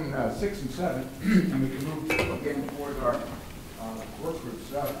Roman 6 and 7, and we can move again toward our work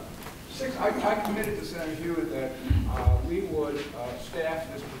groups. 6, I committed to Senator Hewitt that we would staff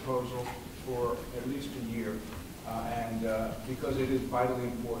this proposal for at least a year, and because it is vitally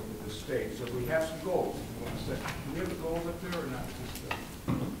important to the state. So we have some goals. You want to say, do we have the goals up there or not? Just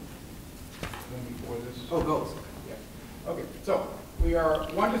before this. Oh, goals. Yeah. Okay. So we are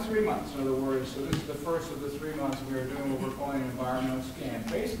 1 to 3 months, in other words. So this is the first of the 3 months we are doing what we're calling an environmental scan.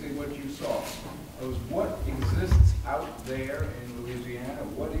 Basically, what you saw was what exists out there in Louisiana,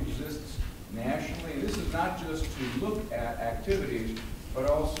 what exists nationally. And this is not just to look at activities, but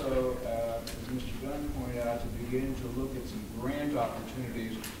also, as Mr. Dunn pointed out, to begin to look at some grant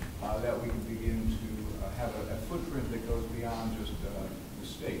opportunities that we can begin to have a footprint that goes beyond just the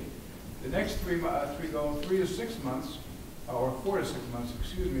state. The next 3 goals, 3 to 6 months, or 4 to 6 months,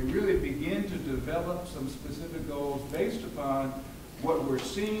 excuse me, really begin to develop some specific goals based upon what we're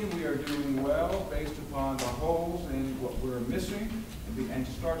seeing we are doing well, based upon the holes in what we're missing, and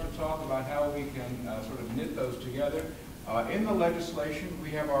to start to talk about how we can sort of knit those together. In the legislation,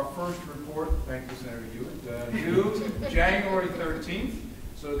 we have our first report, thank you, Senator Hewitt, due January 13th.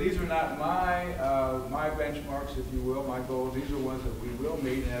 So these are not my benchmarks, if you will, my goals. These are ones that we will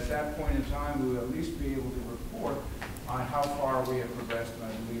meet, and at that point in time, we will at least be able to report on how far we have progressed, and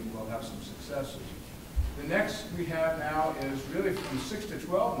I believe we'll have some successes. The next we have now is really from 6 to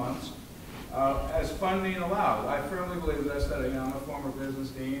 12 months as funding allows. I firmly believe, as I said, I'm a former business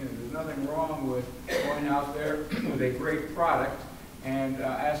dean, and there's nothing wrong with going out there with a great product and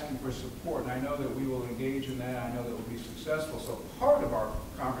asking for support. And I know that we will engage in that. I know that we'll be successful. So part of our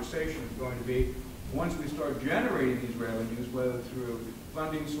conversation is going to be, once we start generating these revenues, whether through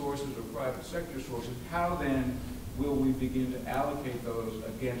funding sources or private sector sources, how then will we begin to allocate those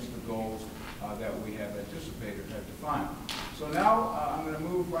against the goals that we have anticipated, have defined. So now I'm going to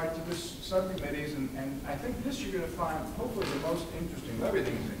move right to this subcommittees, and I think this you're going to find hopefully the most interesting. Well,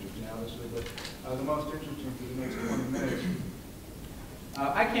 everything is interesting, obviously, but the most interesting for the next 20 minutes.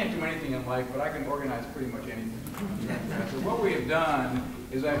 I can't do anything in life, but I can organize pretty much anything. So what we have done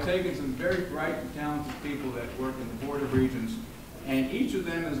is I've taken some very bright and talented people that work in the Board of Regents, and each of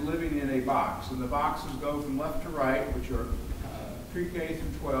them is living in a box. And the boxes go from left to right, which are pre-K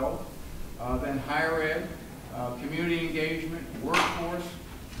through 12, then higher ed, community engagement, workforce,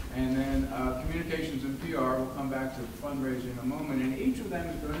 and then communications and PR. We'll come back to fundraising in a moment. And each of them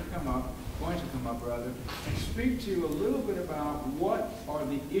is going to come up, and speak to you a little bit about what are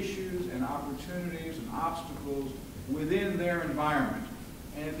the issues and opportunities and obstacles within their environment.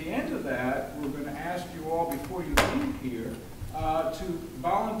 And at the end of that, we're going to ask you all, before you leave here, to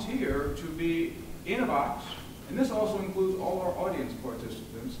volunteer to be in a box, and this also includes all our audience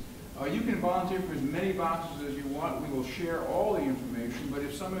participants. You can volunteer for as many boxes as you want. We will share all the information, but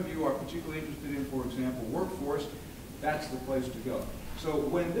if some of you are particularly interested in, for example, workforce, that's the place to go. So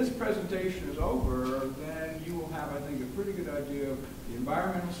when this presentation is over, then you will have, I think, a pretty good idea of the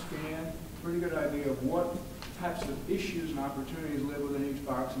environmental scan, pretty good idea of what types of issues and opportunities live within each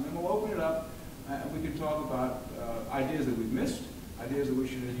box, and then we'll open it up and we can talk about ideas that we've missed, ideas that we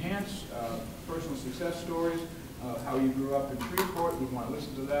should enhance, personal success stories, how you grew up in Shreveport. We want to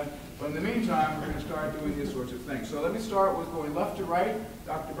listen to that. But in the meantime, we're going to start doing these sorts of things. So let me start with going left to right.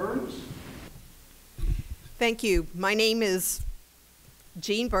 Dr. Burns. Thank you. My name is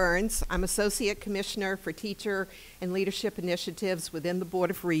Jean Burns. I'm Associate Commissioner for Teacher and Leadership Initiatives within the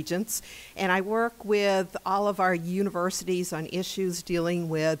Board of Regents, and I work with all of our universities on issues dealing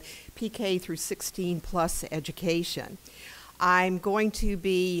with PK through 16 plus education. I'm going to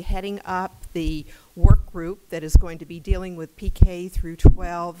be heading up the work group that is going to be dealing with PK through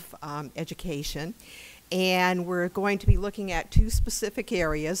 12 education. And we're going to be looking at two specific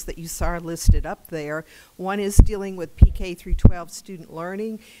areas that you saw listed up there. One is dealing with PK through 12 student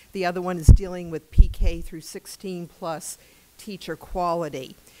learning. The other one is dealing with PK through 16 plus teacher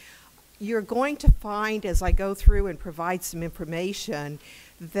quality. You're going to find, as I go through and provide some information,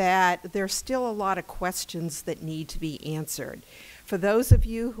 that there's still a lot of questions that need to be answered. For those of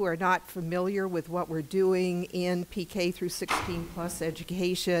you who are not familiar with what we're doing in PK through 16 plus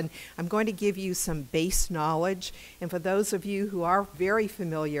education, I'm going to give you some base knowledge. And for those of you who are very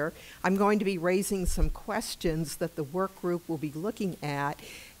familiar, I'm going to be raising some questions that the work group will be looking at.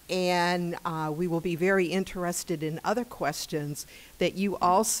 And we will be very interested in other questions that you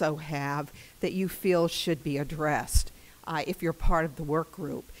also have that you feel should be addressed if you're part of the work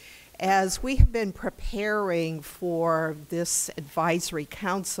group. As we have been preparing for this advisory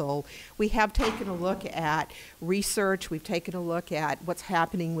council, we have taken a look at research, we've taken a look at what's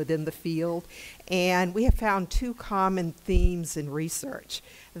happening within the field, and we have found two common themes in research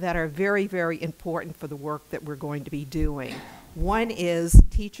that are very, very important for the work that we're going to be doing. One is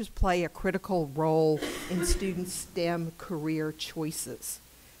teachers play a critical role in students' STEM career choices.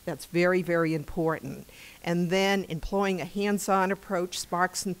 That's very, very important. And then employing a hands-on approach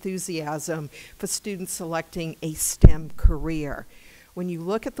sparks enthusiasm for students selecting a STEM career. When you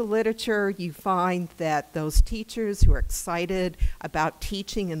look at the literature, you find that those teachers who are excited about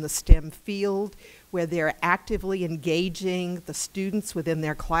teaching in the STEM field, where they're actively engaging the students within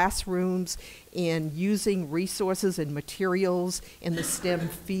their classrooms in using resources and materials in the STEM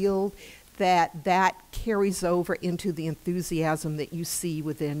field, that carries over into the enthusiasm that you see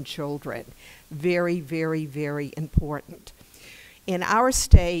within children. Very, very, very important. In our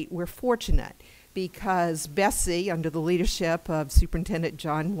state, we're fortunate because Bessie, under the leadership of Superintendent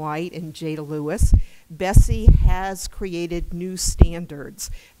John White and Jada Lewis, Bessie has created new standards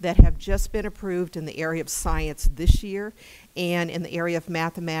that have just been approved in the area of science this year and in the area of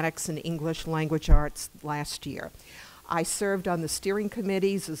mathematics and English language arts last year. I served on the steering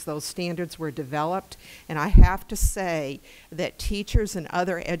committees as those standards were developed, and I have to say that teachers and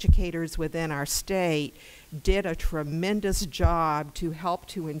other educators within our state did a tremendous job to help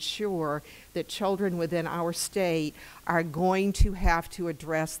to ensure that children within our state are going to have to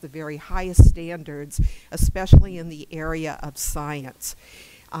address the very highest standards, especially in the area of science,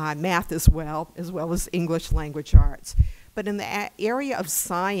 math as well as English language arts. But in the area of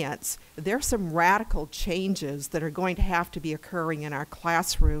science, there are some radical changes that are going to have to be occurring in our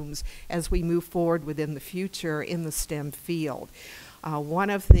classrooms as we move forward within the future in the STEM field. One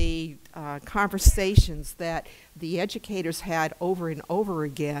of the conversations that the educators had over and over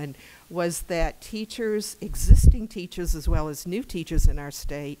again was that teachers, existing teachers as well as new teachers in our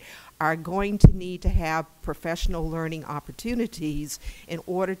state, are going to need to have professional learning opportunities in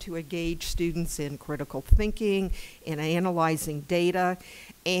order to engage students in critical thinking, in analyzing data,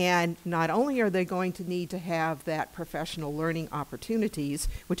 and not only are they going to need to have that professional learning opportunities,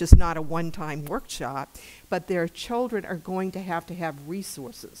 which is not a one-time workshop, but their children are going to have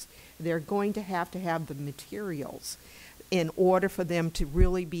resources. They're going to have the materials in order for them to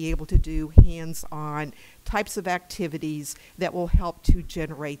really be able to do hands-on types of activities that will help to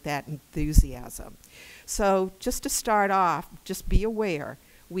generate that enthusiasm. So just to start off, just be aware,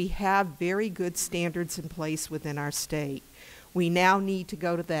 we have very good standards in place within our state. We now need to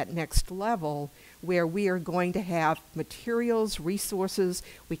go to that next level where we are going to have materials, resources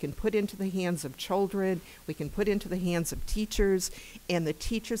we can put into the hands of children, we can put into the hands of teachers, and the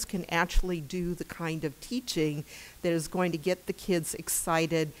teachers can actually do the kind of teaching that is going to get the kids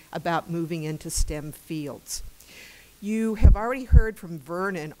excited about moving into STEM fields. You have already heard from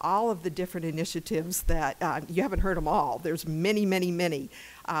Vernon all of the different initiatives that, you haven't heard them all. There's many, many, many.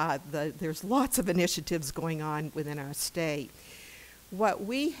 There's lots of initiatives going on within our state. What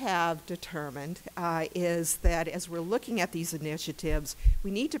we have determined is that as we're looking at these initiatives,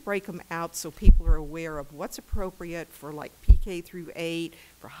 we need to break them out so people are aware of what's appropriate for like PK through 8,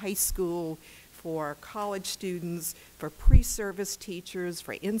 for high school, for college students, for pre-service teachers,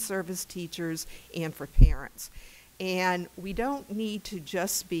 for in-service teachers, and for parents. And we don't need to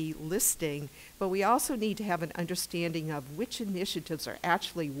just be listing, but we also need to have an understanding of which initiatives are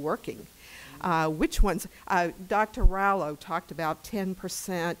actually working. Which ones? Dr. Rallo talked about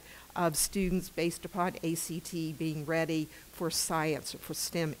 10% of students based upon ACT being ready for science or for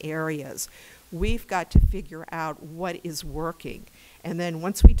STEM areas. We've got to figure out what is working. And then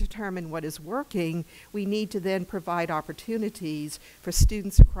once we determine what is working, we need to then provide opportunities for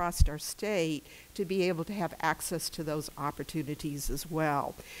students across our state to be able to have access to those opportunities as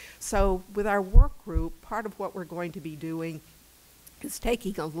well. So with our work group, part of what we're going to be doing is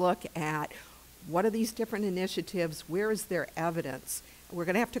taking a look at what are these different initiatives, where is their evidence? We're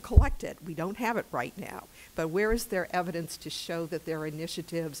going to have to collect it. We don't have it right now. But where is there evidence to show that there are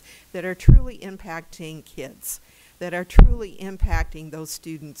initiatives that are truly impacting kids, that are truly impacting those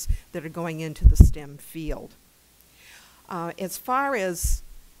students that are going into the STEM field? As far as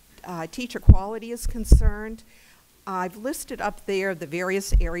teacher quality is concerned, I've listed up there the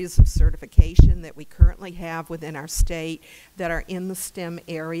various areas of certification that we currently have within our state that are in the STEM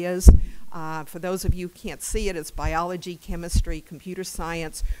areas. For those of you who can't see it, it's biology, chemistry, computer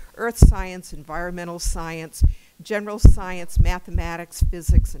science, earth science, environmental science, general science, mathematics,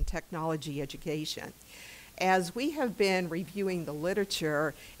 physics, and technology education. As we have been reviewing the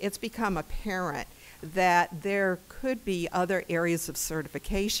literature, it's become apparent that there could be other areas of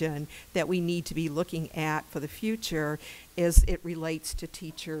certification that we need to be looking at for the future as it relates to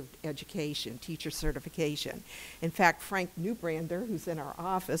teacher education, teacher certification. In fact, Frank Newbrander, who's in our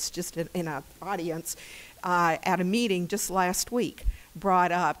office, just in our audience, at a meeting just last week,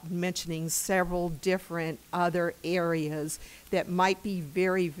 brought up mentioning several different other areas that might be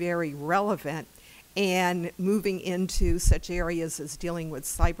very, very relevant and moving into such areas as dealing with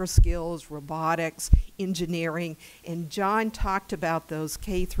cyber skills, robotics, engineering. And John talked about those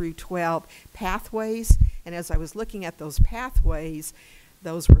K through 12 pathways. And as I was looking at those pathways,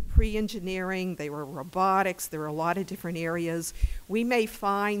 those were pre-engineering, they were robotics, there were a lot of different areas. We may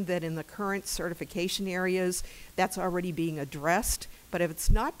find that in the current certification areas, that's already being addressed. But if it's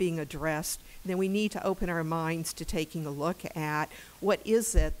not being addressed, then we need to open our minds to taking a look at what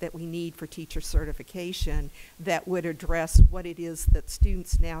is it that we need for teacher certification that would address what it is that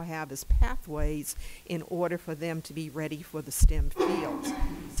students now have as pathways in order for them to be ready for the STEM fields.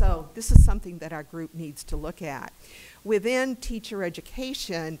 So this is something that our group needs to look at. Within teacher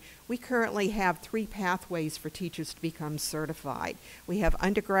education, we currently have 3 pathways for teachers to become certified. We have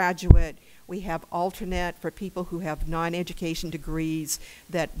undergraduate, we have alternate for people who have non-education degrees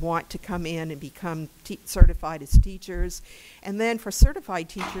that want to come in and become certified as teachers. And then for certified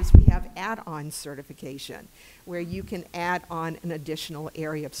teachers, we have add-on certification, where you can add on an additional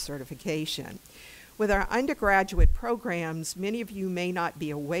area of certification. With our undergraduate programs, many of you may not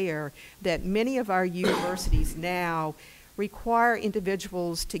be aware that many of our universities now require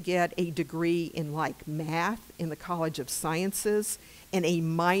individuals to get a degree in like math in the College of Sciences and a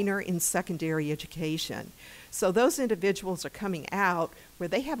minor in secondary education. So those individuals are coming out where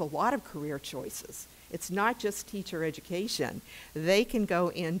they have a lot of career choices. It's not just teacher education. They can go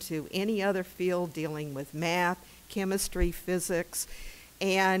into any other field dealing with math, chemistry, physics,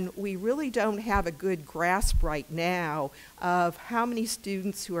 and we really don't have a good grasp right now of how many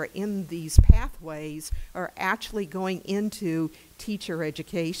students who are in these pathways are actually going into teacher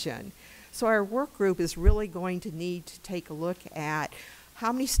education. So our work group is really going to need to take a look at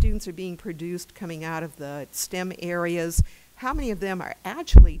how many students are being produced coming out of the STEM areas, how many of them are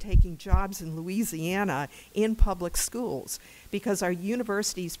actually taking jobs in Louisiana in public schools, because our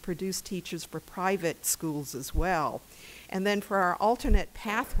universities produce teachers for private schools as well. And then for our alternate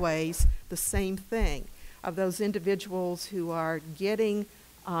pathways, the same thing. Of those individuals who are getting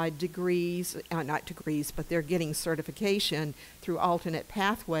degrees, not degrees, but they're getting certification through alternate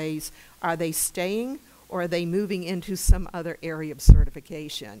pathways, are they staying or are they moving into some other area of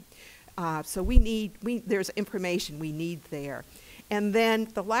certification? So there's information we need there. And then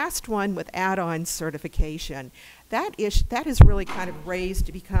the last one with add-on certification, that has really kind of raised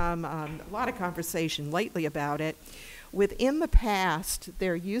to become a lot of conversation lately about it. Within the past,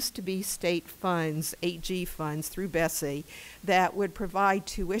 there used to be state funds, 8G funds through Bessie, that would provide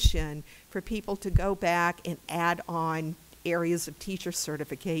tuition for people to go back and add on areas of teacher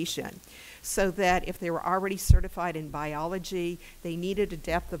certification, so that if they were already certified in biology, they needed a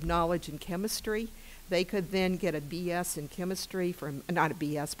depth of knowledge in chemistry, they could then get a BS in chemistry, not a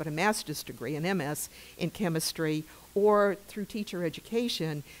BS, but a master's degree, an MS in chemistry, or through teacher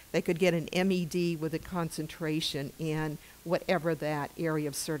education, they could get an MED with a concentration in whatever that area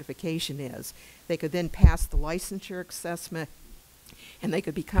of certification is. They could then pass the licensure assessment, and they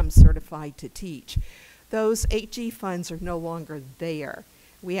could become certified to teach. Those 8G funds are no longer there.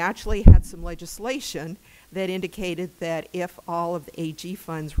 We actually had some legislation that indicated that if all of the AG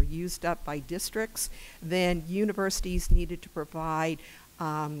funds were used up by districts, then universities needed to provide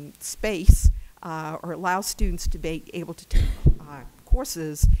space or allow students to be able to take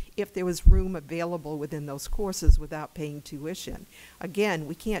courses if there was room available within those courses without paying tuition. Again,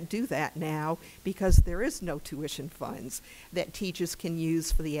 we can't do that now because there is no tuition funds that teachers can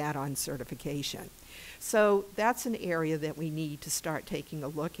use for the add-on certification. So that's an area that we need to start taking a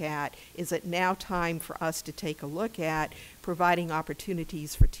look at. Is it now time for us to take a look at providing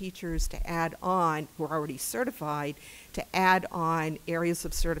opportunities for teachers to add on, who are already certified, to add on areas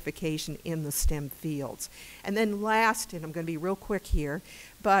of certification in the STEM fields? And then last, and I'm going to be real quick here,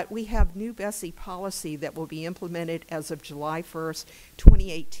 but we have new Bessie policy that will be implemented as of July 1st,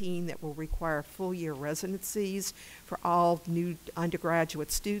 2018, that will require full-year residencies for all new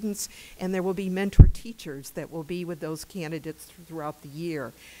undergraduate students, and there will be mentor teachers that will be with those candidates throughout the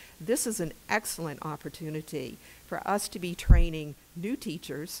year. This is an excellent opportunity for us to be training new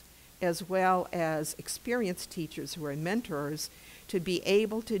teachers as well as experienced teachers who are mentors to be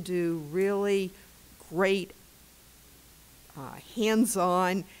able to do really great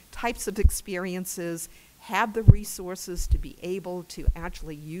hands-on types of experiences, have the resources to be able to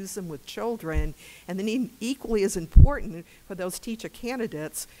actually use them with children, and then equally as important for those teacher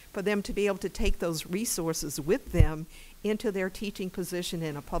candidates, for them to be able to take those resources with them into their teaching position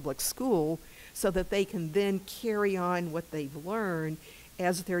in a public school so that they can then carry on what they've learned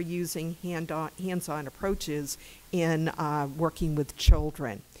as they're using hands-on approaches in working with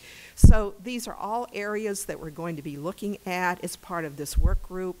children. So these are all areas that we're going to be looking at as part of this work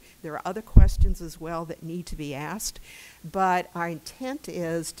group. There are other questions as well that need to be asked, but our intent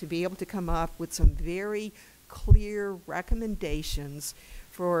is to be able to come up with some very clear recommendations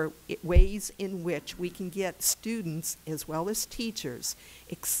for ways in which we can get students as well as teachers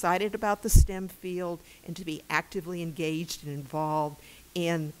excited about the STEM field and to be actively engaged and involved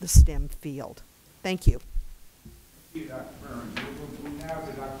in the STEM field. Thank you. Thank you, Dr. Burns. We have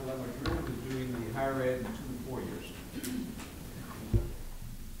the Dr. Ledler who's doing the higher ed in 2 and 4 years.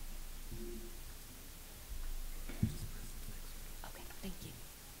 Okay, thank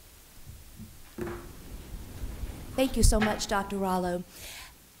you. Thank you so much, Dr. Rollo.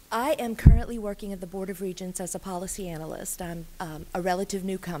 I am currently working at the Board of Regents as a policy analyst. I'm a relative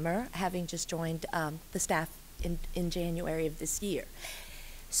newcomer, having just joined the staff in January of this year.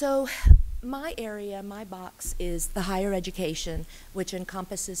 So my area, my box is the higher education, which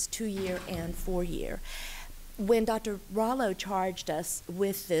encompasses 2-year and 4-year. When Dr. Rollo charged us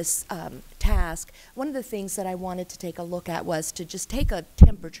with this task, one of the things that I wanted to take a look at was to just take a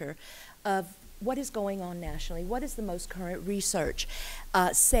temperature of what is going on nationally. What is the most current research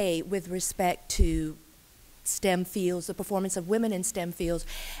say with respect to STEM fields, the performance of women in STEM fields?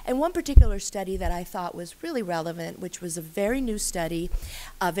 And one particular study that I thought was really relevant, which was a very new study,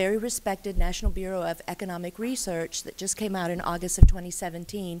 a very respected National Bureau of Economic Research that just came out in August of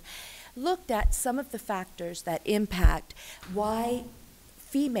 2017, looked at some of the factors that impact why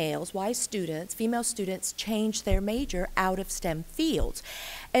female students change their major out of STEM fields.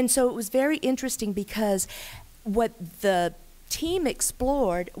 And so it was very interesting because what the team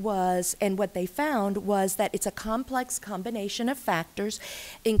explored was, and what they found was, that it's a complex combination of factors,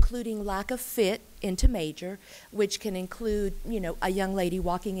 including lack of fit into major, which can include, a young lady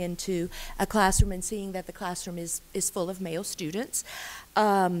walking into a classroom and seeing that the classroom is full of male students,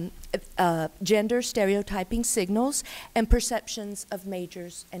 gender stereotyping signals, and perceptions of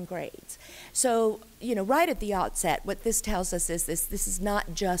majors and grades. So, right at the outset, what this tells us is this is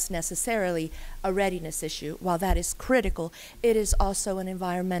not just necessarily a readiness issue. While that is critical, it is also an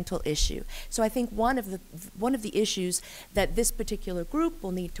environmental issue. So I think one of the issues that this particular group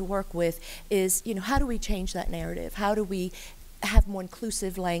will need to work with is, how do we change that narrative? How do we have more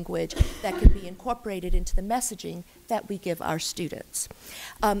inclusive language that can be incorporated into the messaging that we give our students.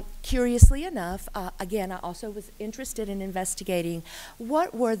 Curiously enough, again, I also was interested in investigating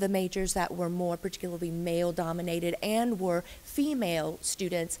what were the majors that were more particularly male-dominated and were female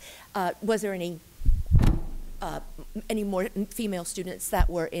students. Was there any more female students that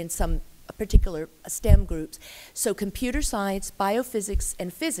were in some particular STEM groups? So computer science, biophysics,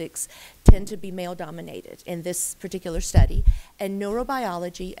 and physics tend to be male-dominated in this particular study, and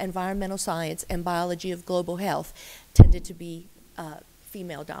neurobiology, environmental science, and biology of global health tended to be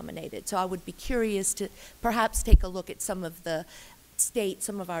female-dominated. So I would be curious to perhaps take a look at some of the states,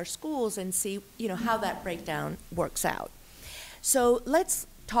 some of our schools, and see, you know, how that breakdown works out. So let's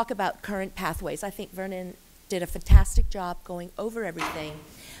talk about current pathways. I think Vernon did a fantastic job going over everything,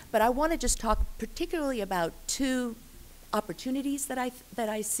 but I want to just talk particularly about two opportunities that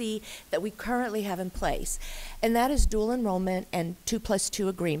I see that we currently have in place, and that is dual enrollment and 2+2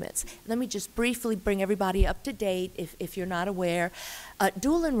 agreements. Let me just briefly bring everybody up to date if you're not aware.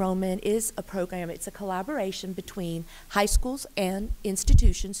 Dual enrollment is a program, it's a collaboration between high schools and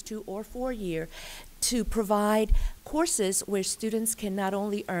institutions, 2 or 4 year, to provide courses where students can not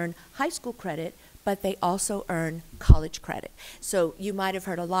only earn high school credit, but they also earn college credit. So you might have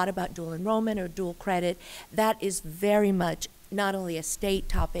heard a lot about dual enrollment or dual credit. That is very much not only a state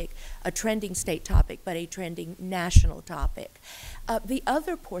topic, a trending state topic, but a trending national topic. The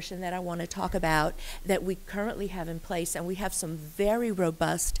other portion that I want to talk about that we currently have in place, and we have some very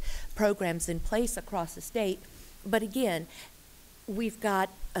robust programs in place across the state, but again, we've got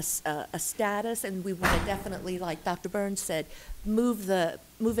a status, and we want to definitely, like Dr. Burns said, move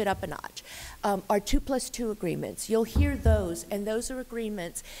it up a notch. Our 2+2 agreements, you'll hear those, and those are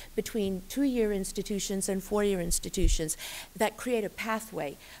agreements between 2-year institutions and 4-year institutions that create a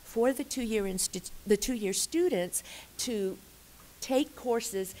pathway for the 2-year students to take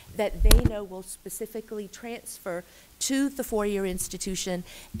courses that they know will specifically transfer to the 4-year institution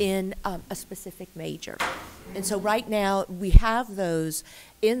in a specific major. And so right now we have those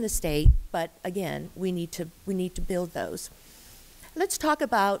in the state, but again, we need to build those. Let's talk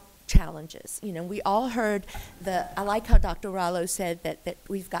about challenges. You know, we all heard I like how Dr. Rallo said that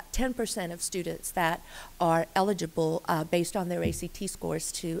we've got 10% of students that are eligible based on their ACT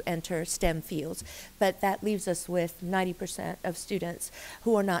scores to enter STEM fields, but that leaves us with 90% of students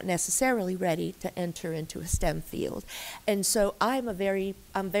who are not necessarily ready to enter into a STEM field. And so I'm very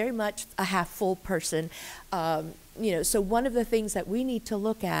much a half full person. You know, so one of the things that we need to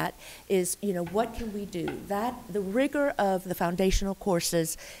look at is, you know, what can we do? The rigor of the foundational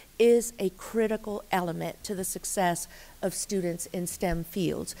courses is a critical element to the success of students in STEM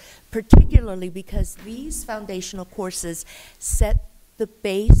fields, particularly because these foundational courses set the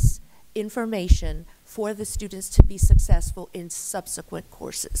base information for the students to be successful in subsequent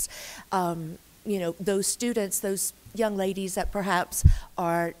courses. You know, those students, those young ladies that perhaps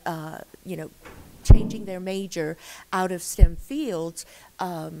are, you know, changing their major out of STEM fields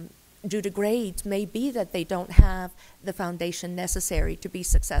due to grades may be that they don't have the foundation necessary to be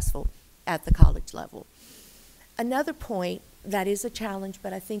successful at the college level. Another point that is a challenge,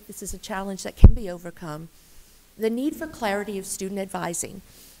 but I think this is a challenge that can be overcome, the need for clarity of student advising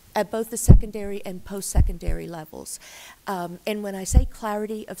at both the secondary and post-secondary levels. And when I say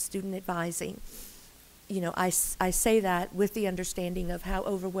clarity of student advising, you know, I say that with the understanding of how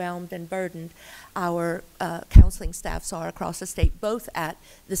overwhelmed and burdened our counseling staffs are across the state, both at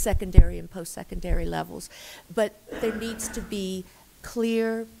the secondary and post-secondary levels. But there needs to be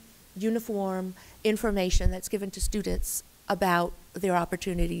clear, uniform information that's given to students about their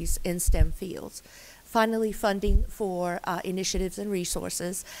opportunities in STEM fields. Finally, funding for initiatives and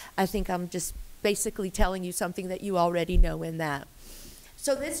resources. I think I'm just basically telling you something that you already know in that.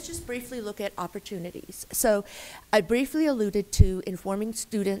 So let's just briefly look at opportunities. So I briefly alluded to informing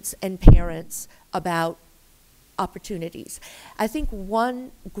students and parents about opportunities. I think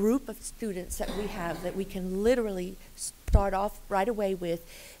one group of students that we have that we can literally start off right away with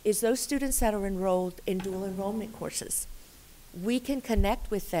is those students that are enrolled in dual enrollment courses. We can connect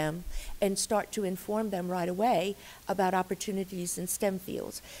with them and start to inform them right away about opportunities in STEM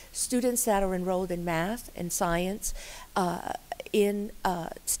fields. Students that are enrolled in math and science in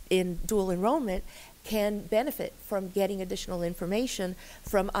dual enrollment can benefit from getting additional information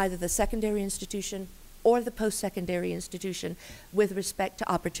from either the secondary institution or the post-secondary institution with respect to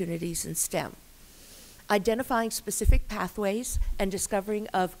opportunities in STEM. Identifying specific pathways and discovering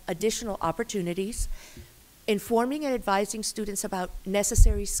of additional opportunities, informing and advising students about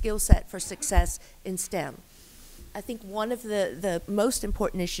necessary skill set for success in STEM. I think one of the most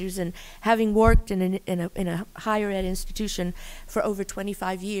important issues, and having worked in a higher ed institution for over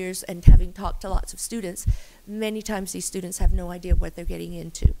 25 years and having talked to lots of students, many times these students have no idea what they're getting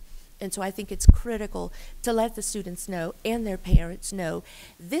into. And so I think it's critical to let the students know and their parents know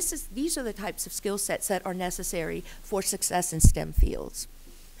these are the types of skill sets that are necessary for success in STEM fields.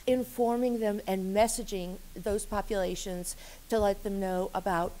 Informing them and messaging those populations to let them know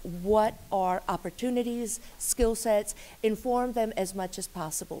about what are opportunities, skill sets, inform them as much as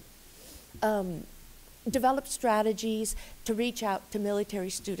possible. Develop strategies to reach out to military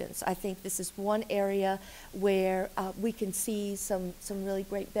students. I think this is one area where we can see some really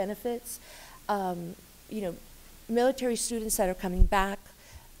great benefits. You know, military students that are coming back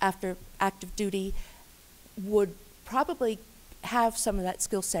after active duty would probably have some of that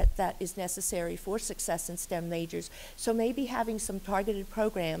skill set that is necessary for success in STEM majors. So maybe having some targeted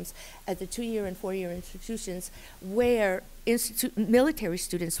programs at the 2-year and 4-year institutions where military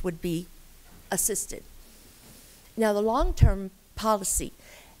students would be assisted. Now, the long-term policy,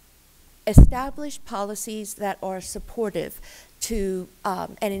 establish policies that are supportive to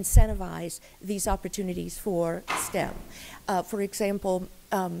and incentivize these opportunities for STEM. For example,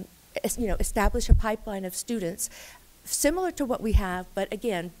 you know, establish a pipeline of students similar to what we have, but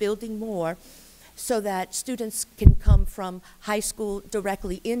again, building more so that students can come from high school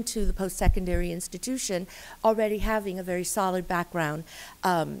directly into the post-secondary institution already having a very solid background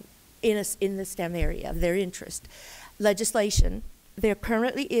in the STEM area of their interest. Legislation. There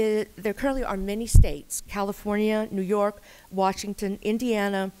currently are many states, California, New York, Washington,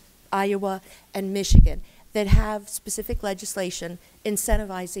 Indiana, Iowa, and Michigan, that have specific legislation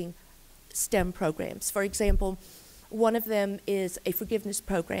incentivizing STEM programs. For example, one of them is a forgiveness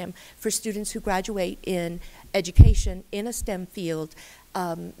program for students who graduate in education in a STEM field.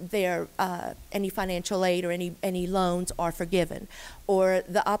 Any financial aid or any loans are forgiven. Or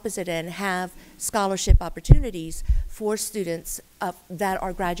the opposite end, have scholarship opportunities for students that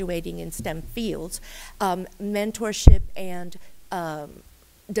are graduating in STEM fields. Mentorship and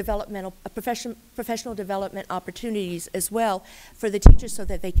professional development opportunities as well for the teachers so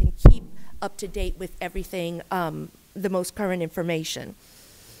that they can keep up to date with everything, the most current information.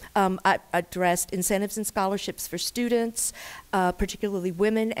 I addressed incentives and scholarships for students, particularly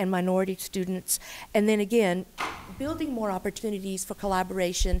women and minority students, and then again, building more opportunities for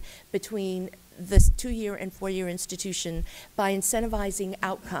collaboration between this 2-year and 4-year institution by incentivizing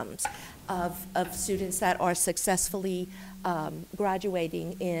outcomes of students that are successfully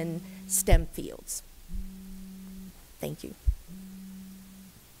graduating in STEM fields. Thank you.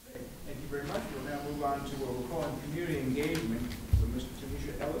 Thank you very much. We'll now move on to what we're calling community engagement. So Mr.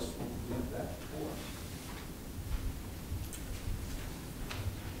 Tanisha Ellis will lead that for us.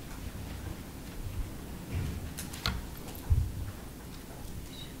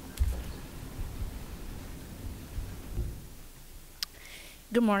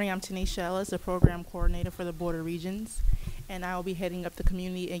 Good morning, I'm Tanisha Ellis, the Program Coordinator for the Board of Regents, and I will be heading up the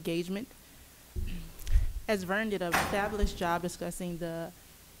community engagement. As Vern did an established job discussing the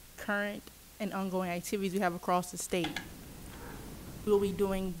current and ongoing activities we have across the state, we'll be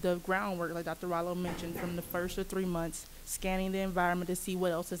doing the groundwork, like Dr. Rollo mentioned, from the first of 3 months, scanning the environment to see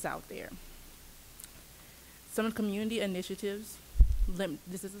what else is out there. Some community initiatives,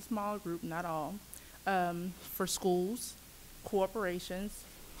 this is a small group, not all, for schools, corporations,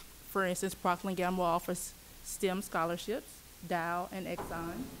 for instance, Procter & Gamble offers STEM scholarships, Dow and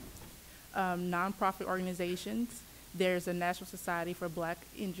Exxon. Nonprofit organizations, there's a National Society for Black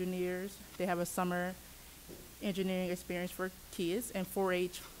Engineers. They have a summer engineering experience for kids, and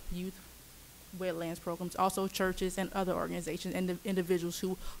 4-H youth wetlands programs. Also churches and other organizations and individuals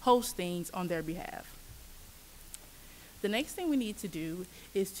who host things on their behalf. The next thing we need to do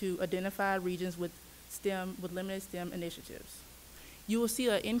is to identify regions with limited STEM initiatives. You will see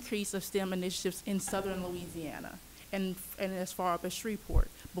an increase of STEM initiatives in southern Louisiana and as far up as Shreveport.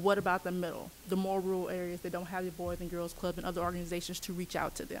 But what about the middle, the more rural areas that don't have the Boys and Girls Club and other organizations to reach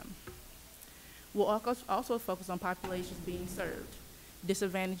out to them? We'll also focus on populations being served,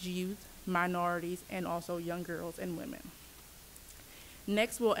 disadvantaged youth, minorities, and also young girls and women.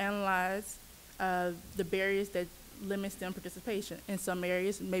 Next, we'll analyze the barriers that limit STEM participation. In some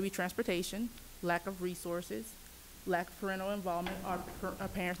areas, maybe transportation, lack of resources, lack of parental involvement, or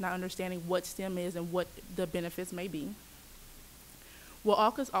parents not understanding what STEM is and what the benefits may be. We'll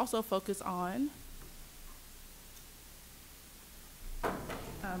also focus on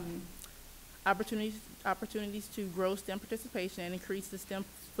opportunities to grow STEM participation and increase the STEM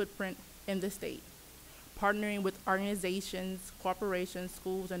footprint in the state. Partnering with organizations, corporations,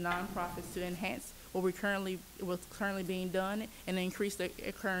 schools, and nonprofits to enhance what's currently being done and increase the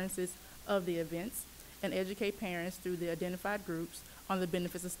occurrences of the events, and educate parents through the identified groups on the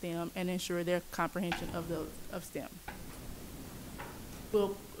benefits of STEM and ensure their comprehension of STEM.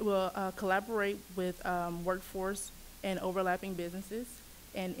 We'll collaborate with workforce and overlapping businesses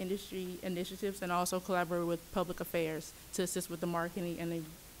and industry initiatives, and also collaborate with public affairs to assist with the marketing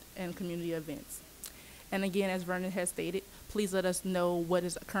and community events. And again, as Vernon has stated, please let us know what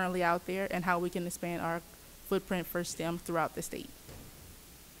is currently out there and how we can expand our footprint for STEM throughout the state.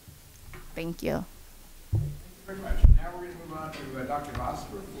 Thank you. Thank you very much. Now we're going to move on to Dr.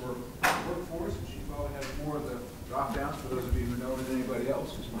 Vosper for workforce. She probably has more of the drop downs for those of you who know than anybody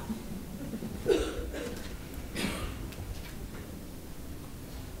else as well.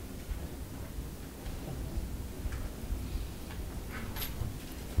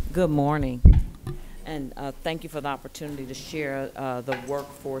 Good morning, and thank you for the opportunity to share the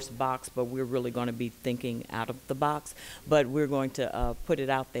workforce box, but we're really going to be thinking out of the box, but we're going to put it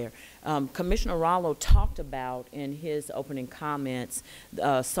out there. Commissioner Rollo talked about in his opening comments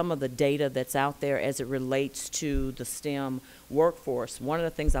some of the data that's out there as it relates to the STEM workforce. One of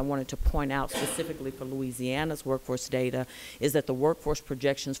the things I wanted to point out specifically for Louisiana's workforce data is that the workforce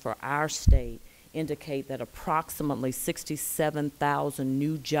projections for our state indicate that approximately 67,000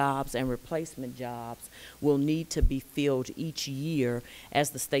 new jobs and replacement jobs will need to be filled each year as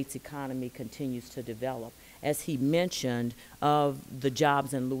the state's economy continues to develop. As he mentioned, of the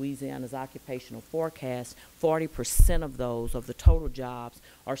jobs in Louisiana's occupational forecast, 40% of those, of the total jobs,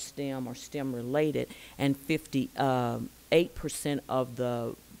 are STEM or STEM related, and 58% of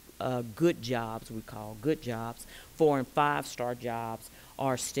the good jobs, we call good jobs, 4- and 5-star jobs,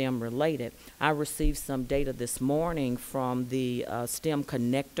 are STEM related. I received some data this morning from the STEM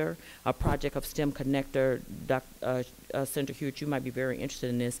Connector, a project of STEM Connector. Senator Hewitt, you might be very interested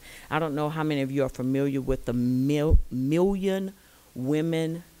in this. I don't know how many of you are familiar with the Million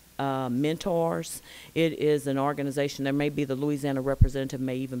Women Mentors. It is an organization. There may be the Louisiana representative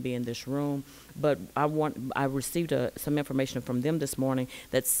may even be in this room, but I received some information from them this morning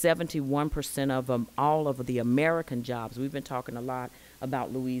that 71% of all of the American jobs, we've been talking a lot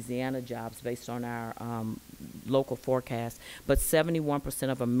about Louisiana jobs based on our local forecast, but 71%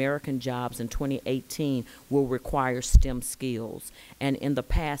 of American jobs in 2018 will require STEM skills. And in the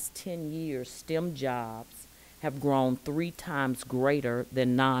past 10 years, STEM jobs have grown 3 times greater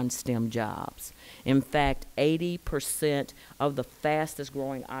than non-STEM jobs. In fact, 80% of the fastest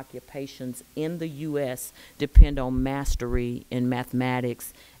growing occupations in the U.S. depend on mastery in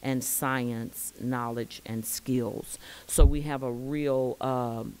mathematics and science, knowledge, and skills. So we have a real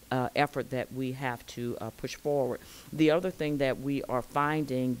effort that we have to push forward. The other thing that we are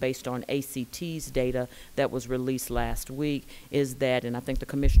finding based on ACT's data that was released last week is that, and I think the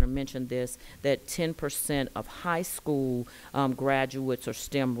commissioner mentioned this, that 10% of high school graduates are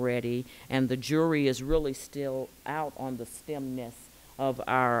STEM ready, and the jury is really still out on the STEMness of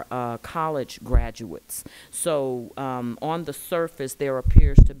our college graduates. So on the surface, there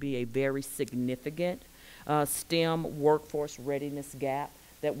appears to be a very significant STEM workforce readiness gap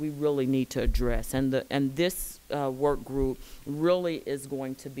that we really need to address. And this work group really is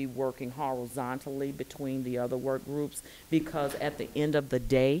going to be working horizontally between the other work groups, because at the end of the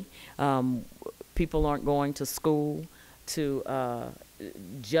day, people aren't going to school to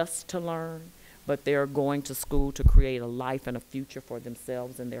just to learn, but they're going to school to create a life and a future for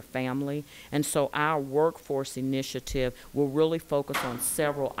themselves and their family. And so our workforce initiative will really focus on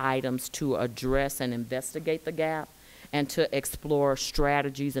several items to address and investigate the gap, and to explore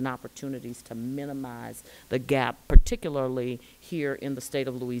strategies and opportunities to minimize the gap, particularly here in the state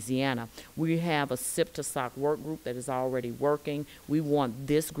of Louisiana. We have a SIP to SOC work group that is already working. We want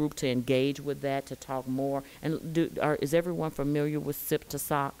this group to engage with that, to talk more. And is everyone familiar with SIP to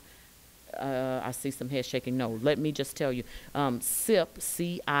SOC? I see some head shaking. No, let me just tell you. CIP,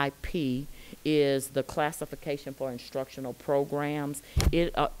 C-I-P, is the classification for instructional programs.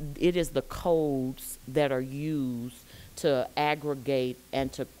 It is the codes that are used to aggregate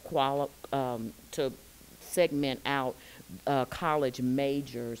and to segment out college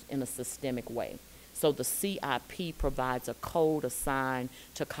majors in a systemic way. So the CIP provides a code assigned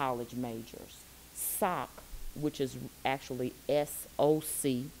to college majors. SOC, which is actually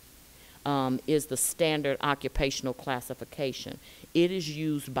SOC, is the standard occupational classification. It is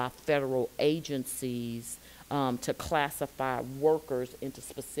used by federal agencies to classify workers into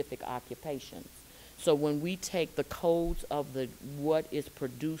specific occupations. So when we take the codes of what is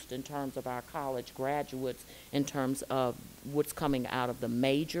produced in terms of our college graduates, in terms of what's coming out of the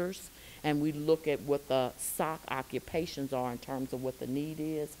majors, and we look at what the SOC occupations are in terms of what the need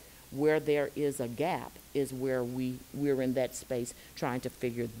is, where there is a gap is where we're in that space trying to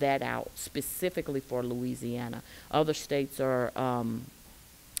figure that out specifically for Louisiana. Other states are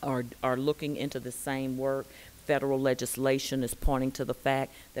looking into the same work. Federal legislation is pointing to the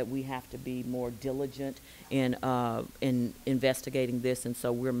fact that we have to be more diligent in investigating this, and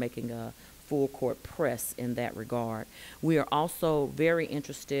so we're making a full court press in that regard. We are also very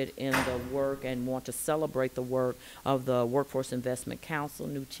interested in the work and want to celebrate the work of the Workforce Investment Council,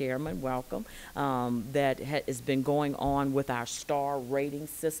 new chairman, welcome, that has been going on with our star rating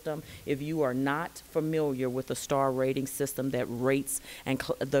system. If you are not familiar with the star rating system that rates and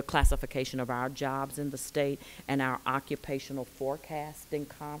the classification of our jobs in the state, and our occupational forecasting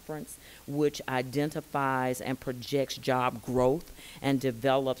conference, which identifies and projects job growth and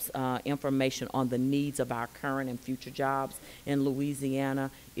develops information on the needs of our current and future jobs in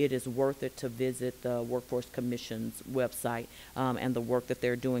Louisiana, it is worth it to visit the Workforce Commission's website and the work that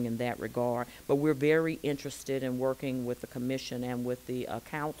they're doing in that regard. But we're very interested in working with the Commission and with the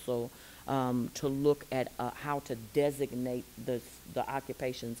Council to look at how to designate the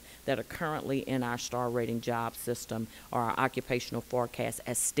occupations that are currently in our star rating job system or our occupational forecast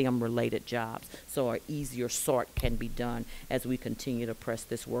as STEM-related jobs, so an easier sort can be done as we continue to press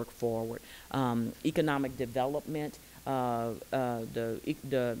this work forward. Economic development,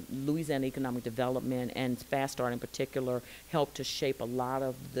 the Louisiana Economic Development and Fast Start in particular help to shape a lot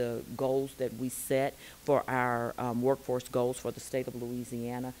of the goals that we set for our workforce goals for the state of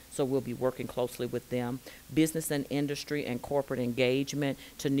Louisiana, so we'll be working closely with them. Business and industry and corporate engagement,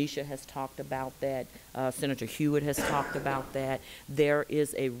 Tanisha has talked about that, Senator Hewitt has talked about that. There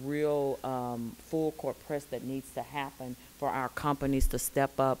is a real full court press that needs to happen for our companies to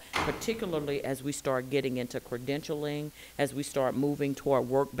step up, particularly as we start getting into credentialing, as we start moving toward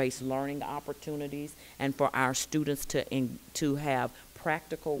work-based learning opportunities, and for our students to have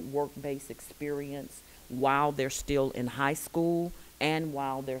practical work-based experience while they're still in high school and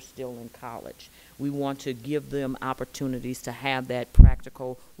while they're still in college. We want to give them opportunities to have that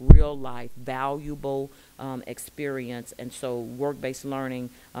practical, real-life, valuable experience. And so work-based learning,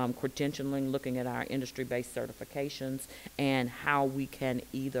 credentialing, looking at our industry-based certifications and how we can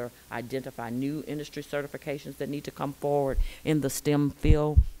either identify new industry certifications that need to come forward in the STEM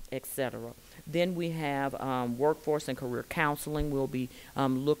field, et cetera. Then we have workforce and career counseling. We'll be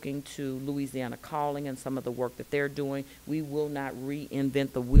looking to Louisiana Calling and some of the work that they're doing. We will not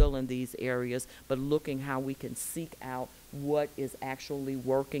reinvent the wheel in these areas, but looking how we can seek out what is actually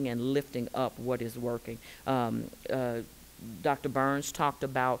working and lifting up what is working. Dr. Burns talked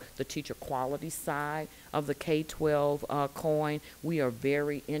about the teacher quality side of the K-12 coin. We are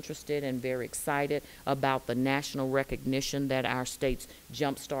very interested and very excited about the national recognition that our state's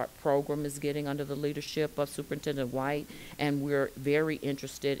Jumpstart program is getting under the leadership of Superintendent White, and we're very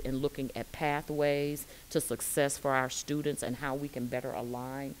interested in looking at pathways to success for our students and how we can better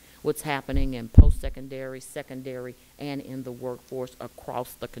align what's happening in post-secondary, secondary, and in the workforce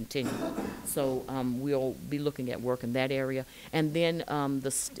across the continuum. So we'll be looking at work in that area. And then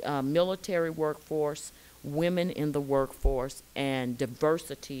the military workforce, women in the workforce, and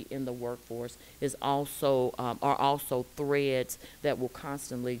diversity in the workforce is also are also threads that will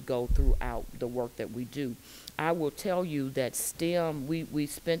constantly go throughout the work that we do. I will tell you that STEM, we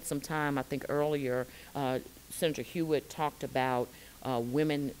spent some time, I think earlier, Senator Hewitt talked about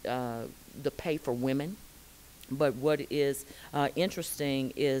women, the pay for women. But what is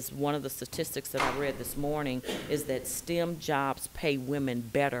interesting is one of the statistics that I read this morning is that STEM jobs pay women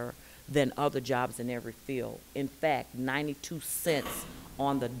better than other jobs in every field. In fact, 92 cents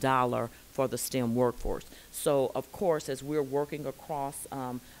on the dollar for the STEM workforce. So, of course, as we're working across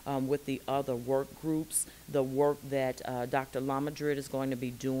with the other work groups, the work that Dr. Lamadrid is going to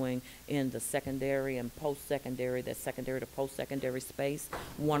be doing in the secondary and post-secondary, that secondary to post-secondary space,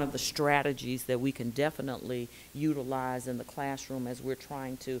 one of the strategies that we can definitely utilize in the classroom as we're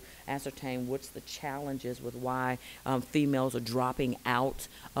trying to ascertain what's the challenges with why females are dropping out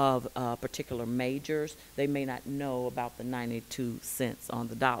of particular majors. They may not know about the 92 cents on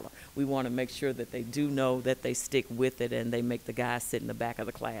the dollar. We want to make sure that they do know that they stick with it and they make the guys sit in the back of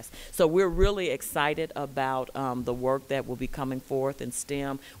the class. So we're really excited about the work that will be coming forth in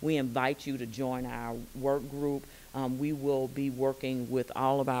STEM. We invite you to join our work group. We will be working with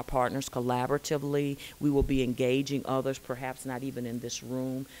all of our partners collaboratively. We will be engaging others, perhaps not even in this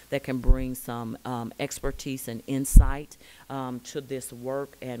room, that can bring some expertise and insight to this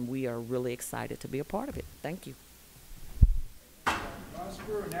work, and we are really excited to be a part of it. Thank you.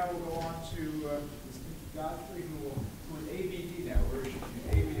 Oscar, now we'll go on to Godfrey, who will, who is ABD now. Where is she?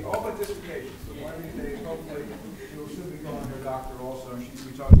 ABD. all but dissertation. So one of these days, hopefully, you'll soon be calling her doctor also.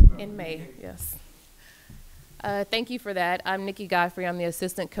 We talked about in May, yes. Thank you for that. I'm Nikki Godfrey. I'm the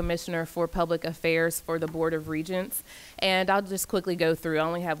Assistant Commissioner for Public Affairs for the Board of Regents. And I'll just quickly go through. I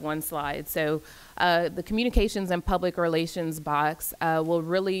only have one slide. So the Communications and Public Relations box will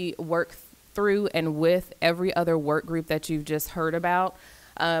really work through and with every other work group that you've just heard about.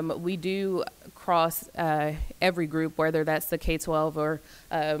 We do cross every group, whether that's the K-12 or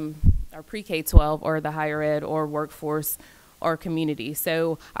pre-K-12 or the higher ed or workforce or community.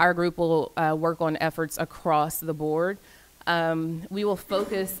 So our group will work on efforts across the board. We will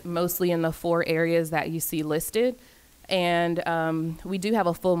focus mostly in the 4 areas that you see listed. And we do have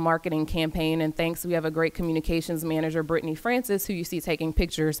a full marketing campaign, and thanks, we have a great communications manager, Brittany Francis, who you see taking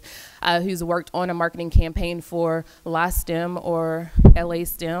pictures, who's worked on a marketing campaign for LaSTEM or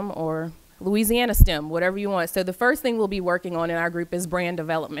LaSTEM or Louisiana STEM, whatever you want. So the first thing we'll be working on in our group is brand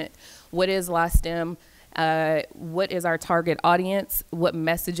development. What is LaSTEM? What is our target audience? What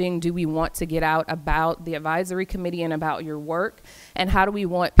messaging do we want to get out about the advisory committee and about your work? And how do we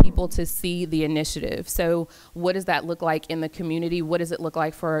want people to see the initiative? So what does that look like in the community? What does it look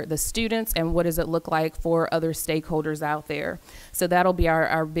like for the students? And what does it look like for other stakeholders out there? So that'll be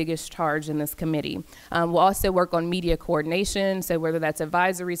our biggest charge in this committee. We'll also work on media coordination. So whether that's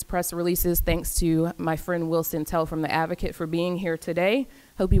advisories, press releases, thanks to my friend Wilson Tell from The Advocate for being here today.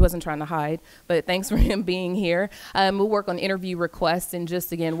 Hope he wasn't trying to hide, but thanks for him being here. We'll work on interview requests and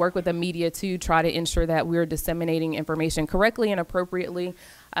just, again, work with the media to try to ensure that we're disseminating information correctly and appropriately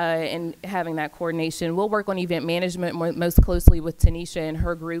and having that coordination. We'll work on event management most closely with Tanisha and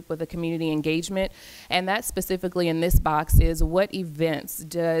her group with the community engagement. And that specifically in this box is what events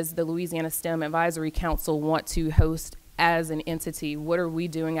does the Louisiana STEM Advisory Council want to host as an entity? What are we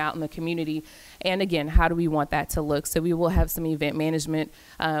doing out in the community? And again, how do we want that to look? So we will have some event management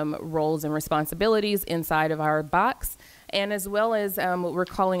roles and responsibilities inside of our box, and as well as what we're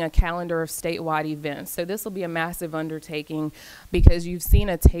calling a calendar of statewide events. So this will be a massive undertaking because you've seen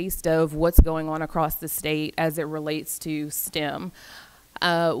a taste of what's going on across the state as it relates to STEM.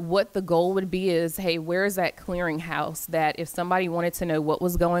 What the goal would be is, hey, where is that clearinghouse that if somebody wanted to know what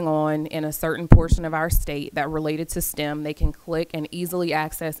was going on in a certain portion of our state that related to STEM, they can click and easily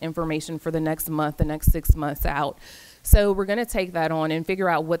access information for the next month, the next 6 months out. So we're going to take that on and figure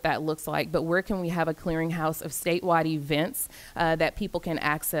out what that looks like, but where can we have a clearinghouse of statewide events that people can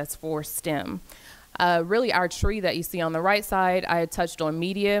access for STEM? Really, our tree that you see on the right side, I had touched on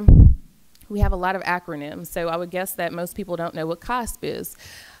media. We have a lot of acronyms, so I would guess that most people don't know what COSP is.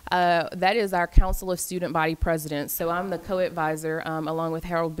 That is our Council of Student Body Presidents. So I'm the co-advisor along with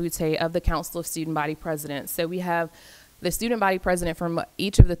Harold Butte of the Council of Student Body Presidents. So we have the student body president from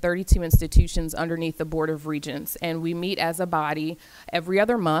each of the 32 institutions underneath the Board of Regents, and we meet as a body every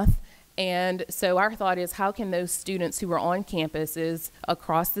other month. And so our thought is, how can those students who are on campuses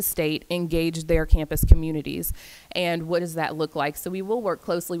across the state engage their campus communities? And what does that look like? So we will work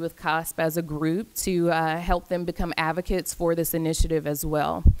closely with COSP as a group to help them become advocates for this initiative as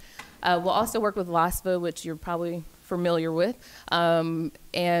well. We'll also work with LASFA, which you're probably familiar with, and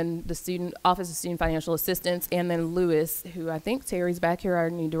the Office of Student Financial Assistance, and then Lewis, who I think Terry's back here, our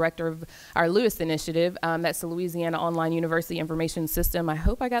new director of our Lewis initiative. That's the Louisiana Online University Information System. I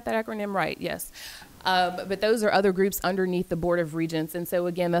hope I got that acronym right, yes. But those are other groups underneath the Board of Regents. And so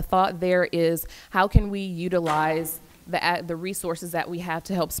again, the thought there is, how can we utilize the resources that we have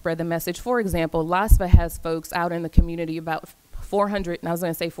to help spread the message? For example, LASFA has folks out in the community about 400, and I was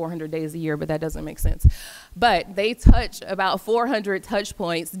going to say 400 days a year, but that doesn't make sense. But they touch about 400 touch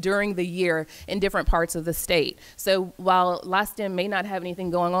points during the year in different parts of the state. So while LaSTEM may not have anything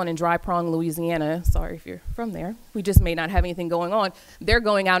going on in Dry Prong, Louisiana, sorry if you're from there, we just may not have anything going on, they're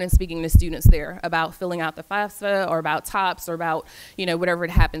going out and speaking to students there about filling out the FAFSA or about TOPS or about, you know, whatever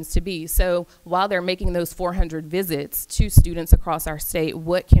it happens to be. So while they're making those 400 visits to students across our state,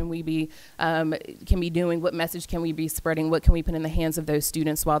 what can we be doing? What message can we be spreading? What can we put in the hands of those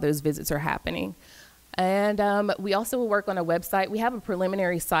students while those visits are happening? And we also will work on a website. We have a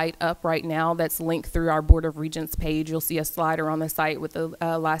preliminary site up right now that's linked through our Board of Regents page. You'll see a slider on the site with the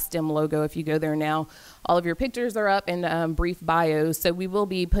LaSTEM logo if you go there now. All of your pictures are up and brief bios. So we will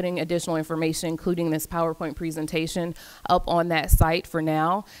be putting additional information, including this PowerPoint presentation, up on that site for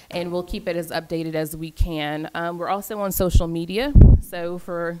now. And we'll keep it as updated as we can. We're also on social media. So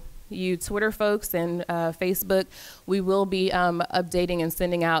for you Twitter folks and Facebook, we will be updating and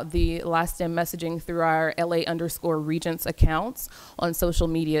sending out the LaSTEM messaging through our LA_Regents accounts on social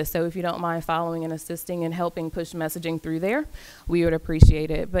media. So if you don't mind following and assisting and helping push messaging through there, we would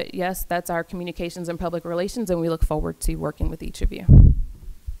appreciate it. But yes, that's our communications and public relations, and we look forward to working with each of you.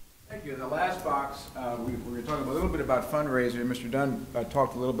 Thank you. In the last box, we were talking a little bit about fundraising. Mr. Dunn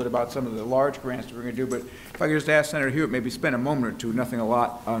talked a little bit about some of the large grants that we're going to do, but if I could just ask Senator Hewitt, maybe spend a moment or two, nothing a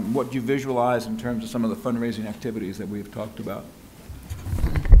lot, on what you visualize in terms of some of the fundraising activities that we've talked about.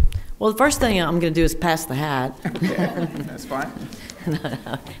 Well, the first thing I'm going to do is pass the hat. Okay, that's fine.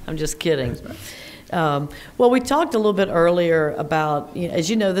 I'm just kidding. Well, we talked a little bit earlier about, as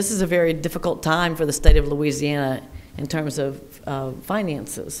you know, this is a very difficult time for the state of Louisiana in terms of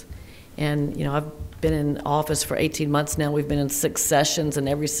finances. And, I've been in office for 18 months now. We've been in 6 sessions, and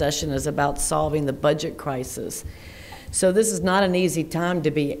every session is about solving the budget crisis. So this is not an easy time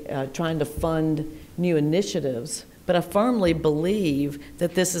to be trying to fund new initiatives. But I firmly believe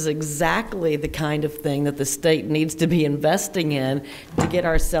that this is exactly the kind of thing that the state needs to be investing in to get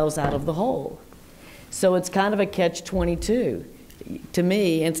ourselves out of the hole. So it's kind of a catch-22. To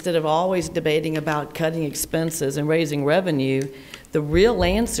me, instead of always debating about cutting expenses and raising revenue, the real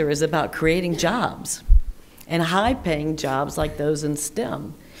answer is about creating jobs, and high-paying jobs like those in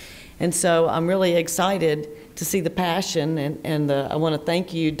STEM. And so I'm really excited to see the passion, and I want to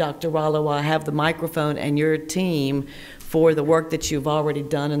thank you, Dr. Rollo, while I have the microphone, and your team for the work that you've already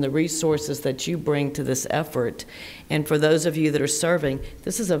done and the resources that you bring to this effort. And for those of you that are serving,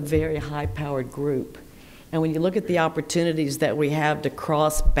 this is a very high-powered group. And when you look at the opportunities that we have to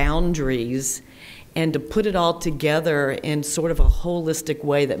cross boundaries and to put it all together in sort of a holistic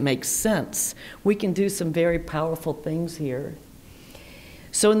way that makes sense, we can do some very powerful things here.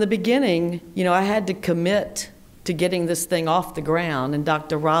 So in the beginning, I had to commit to getting this thing off the ground, and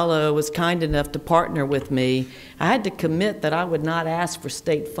Dr. Rollo was kind enough to partner with me. I had to commit that I would not ask for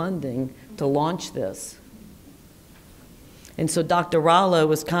state funding to launch this. And so Dr. Rollo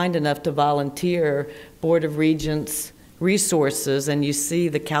was kind enough to volunteer Board of Regents resources, and you see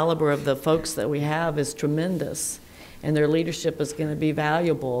the caliber of the folks that we have is tremendous, and their leadership is going to be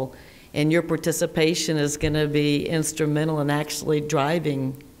valuable, and your participation is going to be instrumental in actually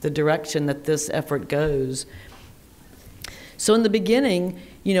driving the direction that this effort goes. So in the beginning,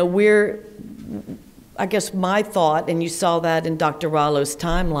 I guess my thought, and you saw that in Dr. Rollo's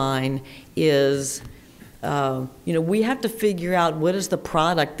timeline, is we have to figure out what is the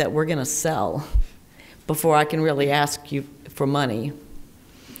product that we're going to sell before I can really ask you for money.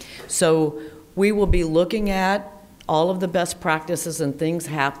 So we will be looking at all of the best practices and things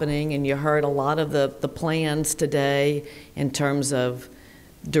happening, and you heard a lot of the plans today in terms of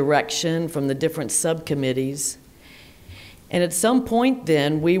direction from the different subcommittees. And at some point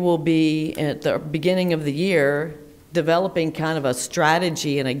then, we will be, at the beginning of the year, developing kind of a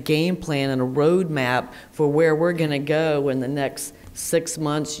strategy and a game plan and a roadmap for where we're going to go in the next 6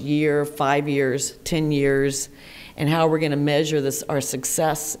 months, year, 5 years, 10 years, and how we're going to measure our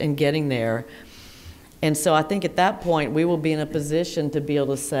success in getting there. And so I think at that point, we will be in a position to be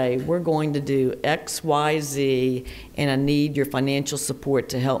able to say, we're going to do X, Y, Z, and I need your financial support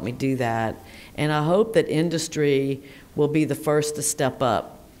to help me do that. And I hope that industry will be the first to step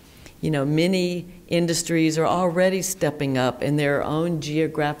up. Many industries are already stepping up in their own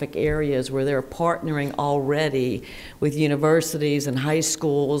geographic areas where they're partnering already with universities and high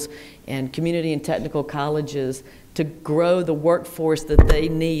schools and community and technical colleges to grow the workforce that they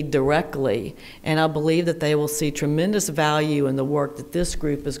need directly. And I believe that they will see tremendous value in the work that this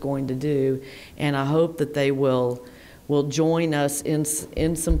group is going to do, and I hope that they will join us in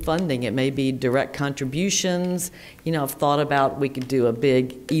some funding. It may be direct contributions. I've thought about we could do a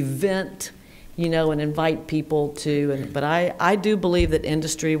big event, and invite people to, but I do believe that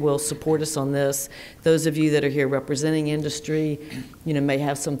industry will support us on this. Those of you that are here representing industry, may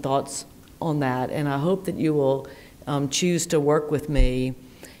have some thoughts on that, and I hope that you will choose to work with me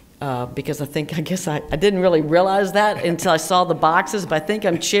because I guess I didn't really realize that until I saw the boxes, but I think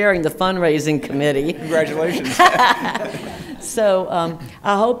I'm chairing the fundraising committee. Congratulations. So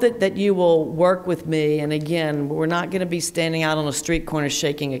I hope that you will work with me, and again, we're not going to be standing out on a street corner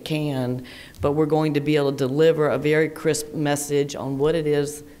shaking a can, but we're going to be able to deliver a very crisp message on what it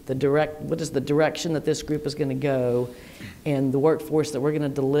is, what is the direction that this group is going to go, and the workforce that we're going to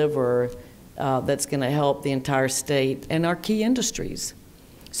deliver that's going to help the entire state and our key industries.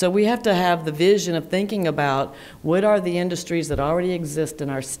 So we have to have the vision of thinking about what are the industries that already exist in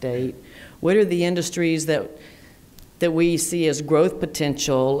our state, what are the industries that we see as growth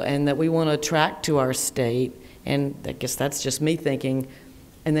potential and that we want to attract to our state, and I guess that's just me thinking,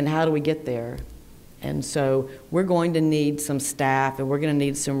 and then how do we get there? And so we're going to need some staff, and we're going to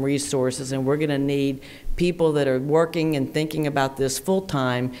need some resources, and we're going to need people that are working and thinking about this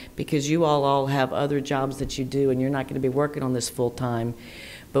full-time, because you all have other jobs that you do, and you're not going to be working on this full-time.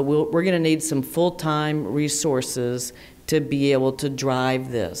 But we're going to need some full-time resources to be able to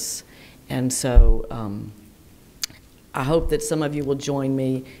drive this. And so I hope that some of you will join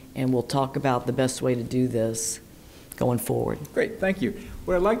me and we'll talk about the best way to do this going forward. Great, thank you.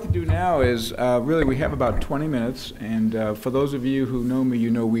 What I'd like to do now is, really, we have about 20 minutes, and for those of you who know me, you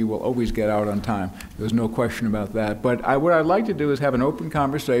know we will always get out on time. There's no question about that. But what I'd like to do is have an open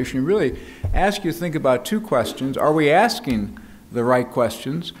conversation and really ask you to think about two questions. Are we asking the right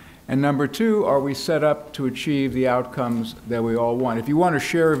questions? And number two, are we set up to achieve the outcomes that we all want? If you want to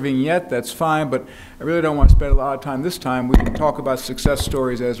share a vignette, that's fine, but I really don't want to spend a lot of time this time. We can talk about success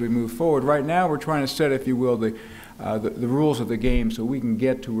stories as we move forward. Right now, we're trying to set, if you will, the rules of the game so we can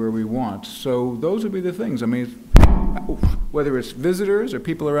get to where we want. So those would be the things. I mean, whether it's visitors or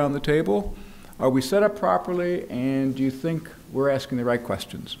people around the table, are we set up properly, and do you think we're asking the right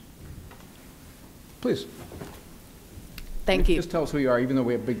questions? Please. Thank you. Just tell us who you are, even though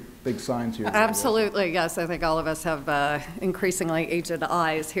we have big signs here. Absolutely, yes. I think all of us have increasingly aged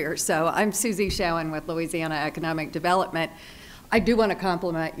eyes here. So I'm Susie Schoen with Louisiana Economic Development. I do want to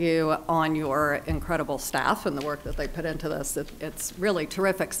compliment you on your incredible staff and the work that they put into this. It's really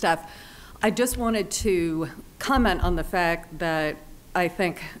terrific stuff. I just wanted to comment on the fact that I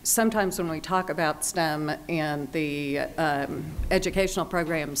think sometimes when we talk about STEM and the educational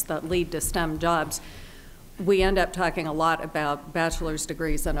programs that lead to STEM jobs, we end up talking a lot about bachelor's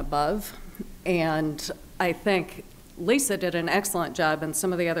degrees and above. And I think Lisa did an excellent job, and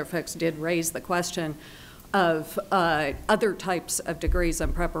some of the other folks did raise the question of other types of degrees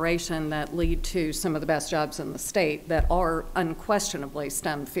and preparation that lead to some of the best jobs in the state that are unquestionably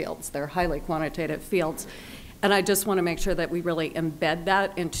STEM fields. They're highly quantitative fields. And I just want to make sure that we really embed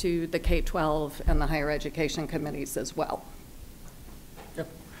that into the K-12 and the higher education committees as well.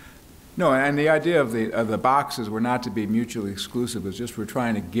 No, and the idea of the boxes were not to be mutually exclusive. It's just we're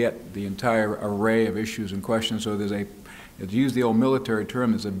trying to get the entire array of issues and questions. So there's to use the old military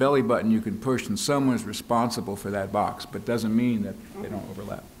term, there's a belly button you can push, and someone's responsible for that box, but doesn't mean that they don't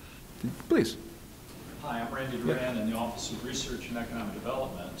overlap. Please. Hi, I'm Randy Duran in the Office of Research and Economic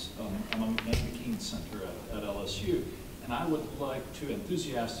Development. I'm on the McKean Center at LSU. And I would like to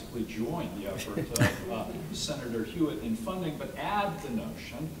enthusiastically join the effort of Senator Hewitt in funding, but add the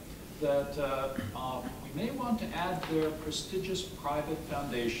notion that we may want to add their prestigious private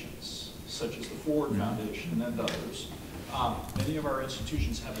foundations, such as the Ford Foundation and others. Many of our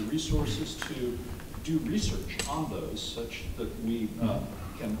institutions have the resources to do research on those, such that we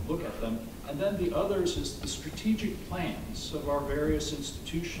can look at them. And then the others is the strategic plans of our various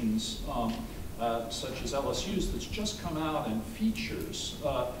institutions, such as LSU's, that's just come out and features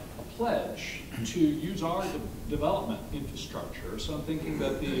a pledge to use our development infrastructure. So I'm thinking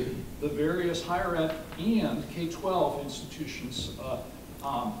that the various higher ed and K-12 institutions,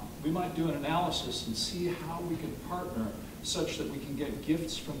 we might do an analysis and see how we can partner such that we can get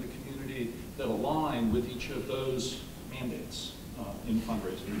gifts from the community that align with each of those mandates in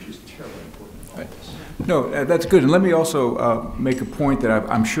fundraising, which is terribly important in all this. No, that's good. And let me also make a point that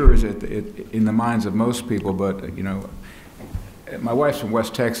I'm sure is in the minds of most people, but, you know, my wife's from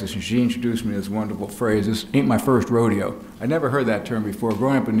West Texas, and she introduced me to this wonderful phrase, "This ain't my first rodeo." I never heard that term before.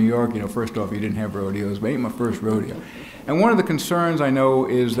 Growing up in New York, you know, first off, you didn't have rodeos, but ain't my first rodeo. And one of the concerns I know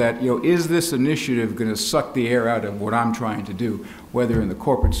is that, you know, is this initiative going to suck the air out of what I'm trying to do, whether in the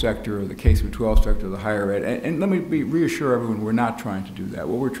corporate sector or the K-12 sector or the higher ed? And let me reassure everyone, we're not trying to do that.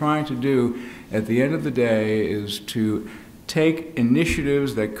 What we're trying to do at the end of the day is to take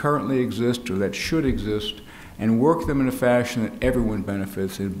initiatives that currently exist or that should exist and work them in a fashion that everyone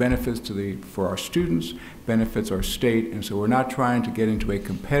benefits. It benefits for our students, benefits our state, and so we're not trying to get into a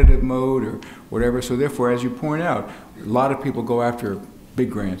competitive mode or whatever. So therefore, as you point out, a lot of people go after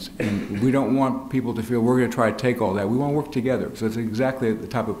big grants, and we don't want people to feel we're going to try to take all that. We want to work together. So that's exactly the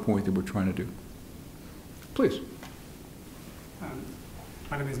type of point that we're trying to do. Please.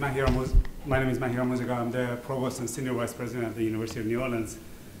 My name is Mahir Muziga. I'm the Provost and Senior Vice President at the University of New Orleans.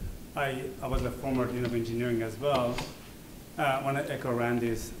 I was a former Dean of Engineering as well. I want to echo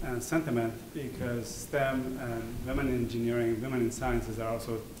Randy's sentiment because STEM and women in engineering, women in sciences are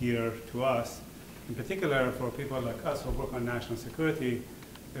also dear to us. In particular, for people like us who work on national security,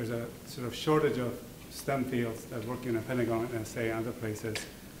 there's a sort of shortage of STEM fields that work in the Pentagon and say other places.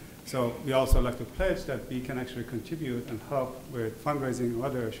 So we also like to pledge that we can actually contribute and help with fundraising and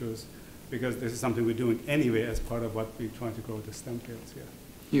other issues because this is something we're doing anyway as part of what we're trying to grow the STEM fields here.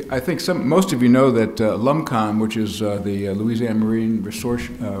 Yeah, I think most of you know that LUMCON, which is the Louisiana Marine Research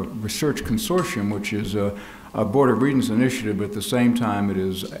Consortium, which is a Board of Regents initiative, but at the same time it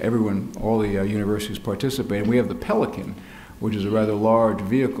is everyone, all the universities participate. And we have the Pelican, which is a rather large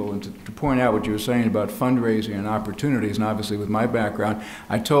vehicle. And to point out what you were saying about fundraising and opportunities, and obviously with my background,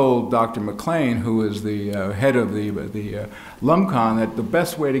 I told Dr. McLean, who is the head of the LUMCON, that the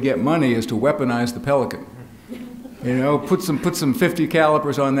best way to get money is to weaponize the Pelican. You know, put some 50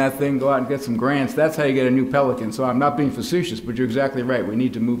 calipers on that thing, go out and get some grants. That's how you get a new Pelican. So I'm not being facetious, but you're exactly right. We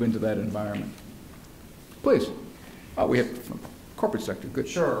need to move into that environment. Please. Oh, we have from corporate sector. Good.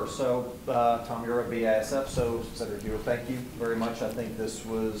 Sure. So, Tom, you're at BASF. So, Senator Hewitt, thank you very much. I think this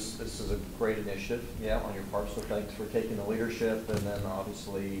is a great initiative, on your part. So, thanks for taking the leadership, and then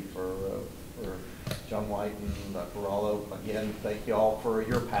obviously for John White and Dr. Rallo. Again, thank you all for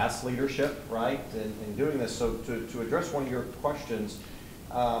your past leadership, right, in doing this. So, to address one of your questions,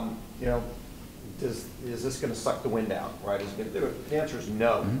 is this going to suck the wind out, right? Is it going to do it? The answer is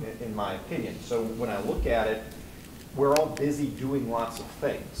no, in my opinion. So when I look at it, we're all busy doing lots of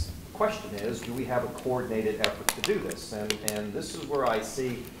things. The question is, do we have a coordinated effort to do this? And this is where I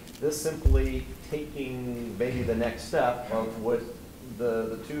see this simply taking maybe the next step of what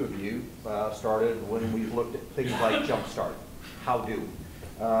the two of you started when we looked at things like Jumpstart. How do?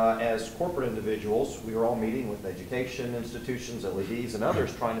 As corporate individuals, we were all meeting with education institutions, LEDs, and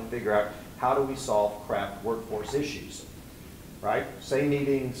others trying to figure out how do we solve craft workforce issues, right? Same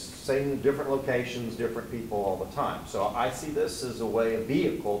meetings, same different locations, different people all the time. So I see this as a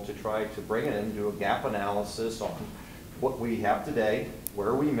vehicle to try to bring it in, do a gap analysis on what we have today, where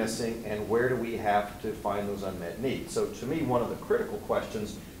are we missing, and where do we have to find those unmet needs. So to me, one of the critical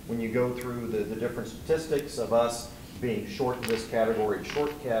questions when you go through the different statistics of us being short in this category,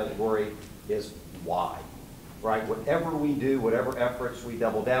 short category, is why, right? Whatever we do, whatever efforts we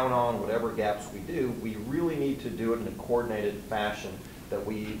double down on, whatever gaps we do, we really need to do it in a coordinated fashion that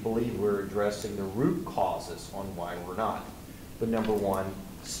we believe we're addressing the root causes on why we're not. The number one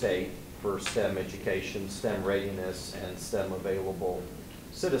state for STEM education, STEM readiness, and STEM available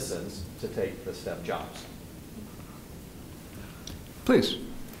citizens to take the STEM jobs. Please.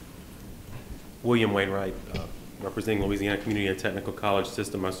 William Wainwright, representing Louisiana Community and Technical College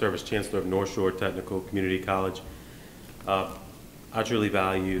System. I serve as Chancellor of North Shore Technical Community College. I truly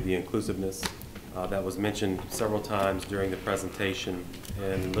value the inclusiveness that was mentioned several times during the presentation.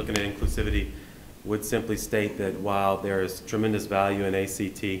 And looking at inclusivity would simply state that while there is tremendous value in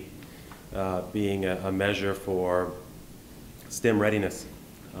ACT being a measure for STEM readiness,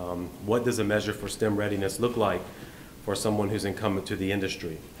 what does a measure for STEM readiness look like for someone who's incumbent to the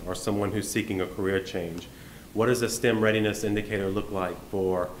industry or someone who's seeking a career change? What does a STEM readiness indicator look like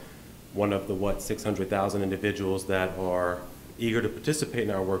for one of the, 600,000 individuals that are eager to participate in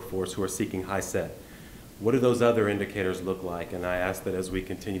our workforce who are seeking high set? What do those other indicators look like? And I ask that as we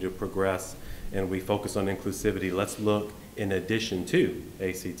continue to progress and we focus on inclusivity, let's look in addition to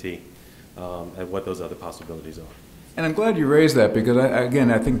ACT at what those other possibilities are. And I'm glad you raised that because,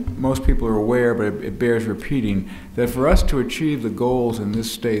 I think most people are aware, but it bears repeating, that for us to achieve the goals in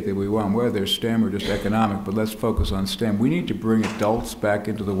this state that we want, whether they're STEM or just economic, but let's focus on STEM, we need to bring adults back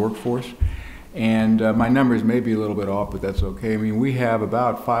into the workforce. And my numbers may be a little bit off, but that's okay. I mean, we have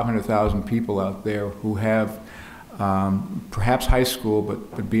about 500,000 people out there who have perhaps high school,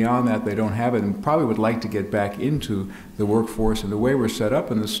 but beyond that they don't have it and probably would like to get back into the workforce. And the way we're set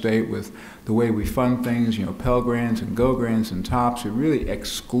up in the state with the way we fund things, Pell Grants and Go Grants and TOPS, it really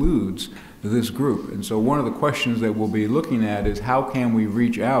excludes this group. And so one of the questions that we'll be looking at is how can we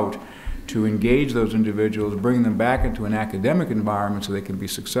reach out to engage those individuals, bring them back into an academic environment so they can be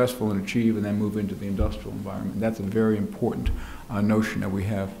successful and achieve and then move into the industrial environment. That's a very important notion that we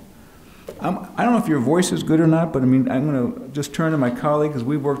have. I don't know if your voice is good or not, but I'm going to just turn to my colleague because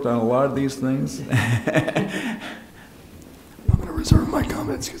we've worked on a lot of these things. I'm going to reserve my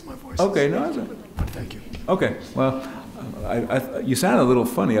comments because my voice is but thank you. Okay, well, you sounded a little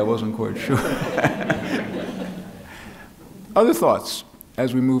funny. I wasn't quite sure. Other thoughts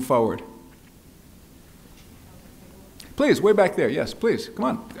as we move forward? Please, way back there. Yes, please, come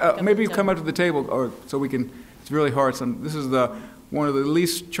on. Maybe come up to the table or so we can, it's really hard. This is one of the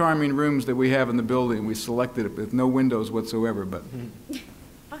least charming rooms that we have in the building. We selected it with no windows whatsoever, but.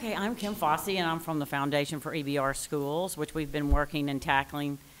 Okay, I'm Kim Fossey, and I'm from the Foundation for EBR Schools, which we've been working and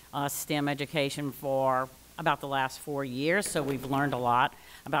tackling STEM education for about the last 4 years. So we've learned a lot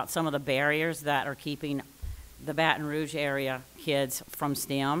about some of the barriers that are keeping the Baton Rouge area kids from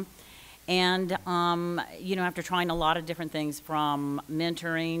STEM. And, after trying a lot of different things from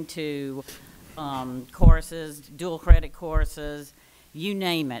mentoring to courses, dual credit courses, you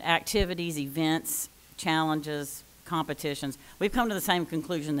name it, activities, events, challenges, competitions, we've come to the same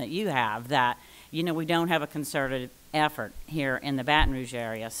conclusion that you have, that, we don't have a concerted effort here in the Baton Rouge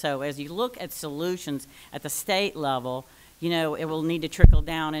area. So as you look at solutions at the state level you know, it will need to trickle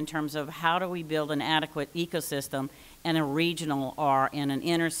down in terms of how do we build an adequate ecosystem in a regional or in an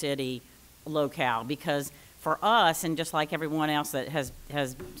inner city locale. Because for us, and just like everyone else that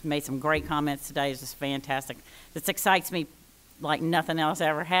has made some great comments today, is just fantastic. This excites me like nothing else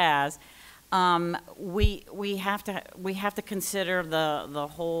ever has. We have to consider the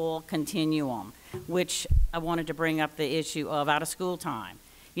whole continuum, which I wanted to bring up the issue of out of school time.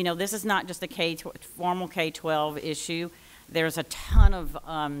 You know, this is not just a formal K-12 issue. There's a ton of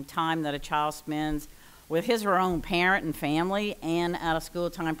time that a child spends with his or her own parent and family and out of school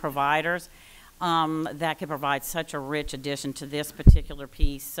time providers that could provide such a rich addition to this particular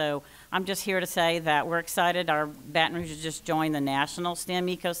piece. So I'm just here to say that we're excited. Our Baton Rouge has just joined the National STEM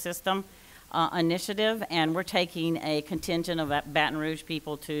Ecosystem Initiative, and we're taking a contingent of Baton Rouge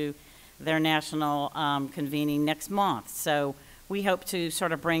people to their national convening next month. So we hope to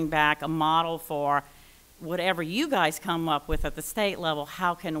sort of bring back a model for whatever you guys come up with at the state level.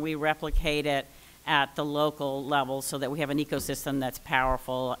 How can we replicate it at the local level so that we have an ecosystem that's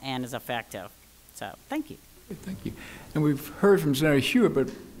powerful and is effective? So thank you. Thank you. And we've heard from Senator Hewitt, but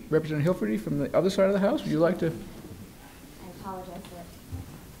Representative Hilferty from the other side of the House, would you like to? I apologize for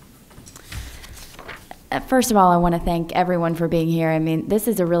it. First of all, I want to thank everyone for being here. I mean, this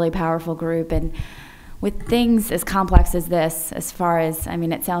is a really powerful group, and with things as complex as this, as far as, I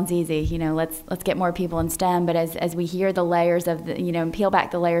mean, it sounds easy, you know, let's get more people in STEM, but as we hear the layers of the, you know, and peel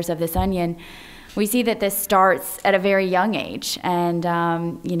back the layers of this onion, we see that this starts at a very young age. And,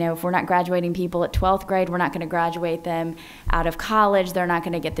 you know, if we're not graduating people at 12th grade, we're not going to graduate them out of college. They're not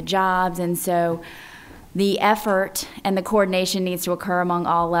going to get the jobs. And so the effort and the coordination needs to occur among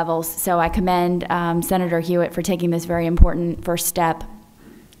all levels. So I commend Senator Hewitt for taking this very important first step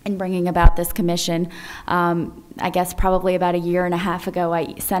in bringing about this commission. I guess probably about a year and a half ago,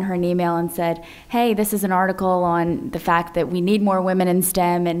 I sent her an email and said, hey, this is an article on the fact that we need more women in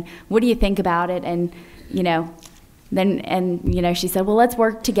STEM, and what do you think about it? And, you know, you know, she said, well, let's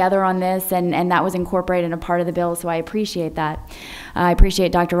work together on this, and that was incorporated in a part of the bill, so I appreciate that. I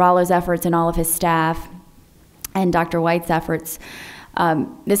appreciate Dr. Rollo's efforts and all of his staff, and Dr. White's efforts.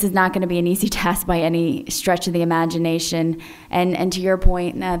 This is not going to be an easy task by any stretch of the imagination. And to your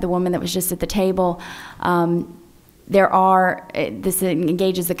point, the woman that was just at the table, this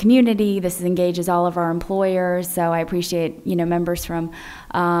engages the community, this engages all of our employers, so I appreciate, you know, members from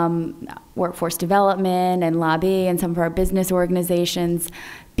workforce development and lobby and some of our business organizations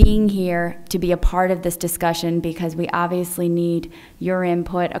being here to be a part of this discussion, because we obviously need your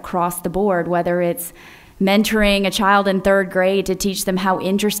input across the board, whether it's mentoring a child in 3rd grade to teach them how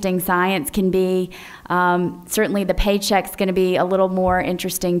interesting science can be. Certainly the paycheck's going to be a little more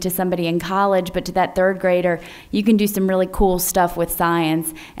interesting to somebody in college, but to that 3rd grader, you can do some really cool stuff with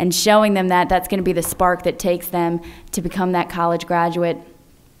science, and showing them that's going to be the spark that takes them to become that college graduate.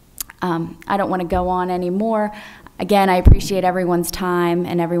 I don't want to go on anymore. Again, I appreciate everyone's time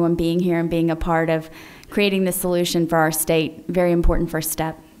and everyone being here and being a part of creating this solution for our state. Very important first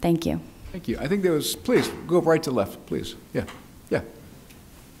step. Thank you. Thank you. I think there was, please, go right to left, please. Yeah, yeah.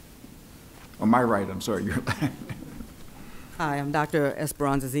 On my right, I'm sorry. Hi, I'm Dr.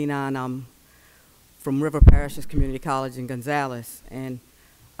 Esperanza Zena, and I'm from River Parishes Community College in Gonzales. And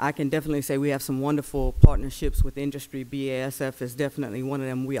I can definitely say we have some wonderful partnerships with industry. BASF is definitely one of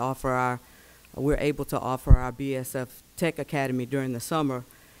them. We're able to offer our BASF Tech Academy during the summer,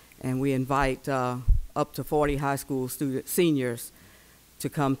 and we invite up to 40 high school seniors to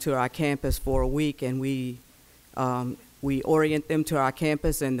come to our campus for a week, and we orient them to our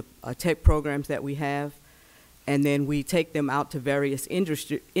campus and the tech programs that we have, and then we take them out to various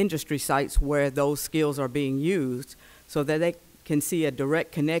industry sites where those skills are being used, so that they can see a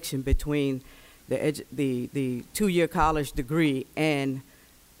direct connection between the 2-year college degree and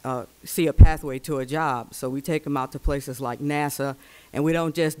see a pathway to a job. So we take them out to places like NASA, and we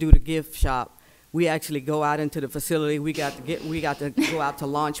don't just do the gift shop. We actually go out into the facility. We got to go out to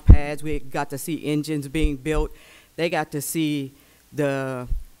launch pads. We got to see engines being built. They got to see the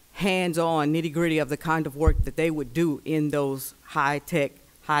hands-on nitty-gritty of the kind of work that they would do in those high-tech,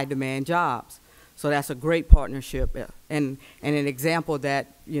 high-demand jobs. So that's a great partnership, and an example that,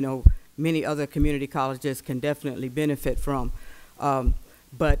 you know, many other community colleges can definitely benefit from.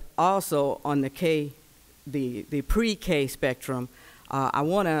 But also on the pre-K spectrum, I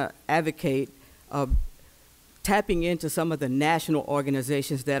want to advocate tapping into some of the national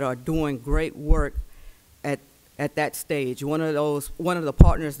organizations that are doing great work at that stage. One of the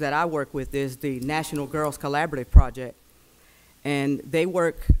partners that I work with is the National Girls Collaborative Project, and they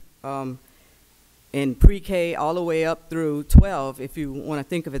work in pre-K all the way up through 12, if you want to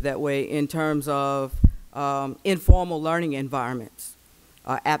think of it that way, in terms of informal learning environments,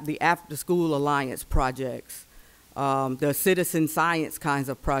 the after-school alliance projects, the citizen science kinds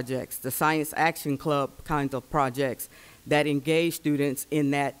of projects, the science action club kinds of projects that engage students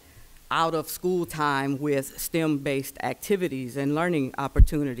in that out-of-school time with STEM-based activities and learning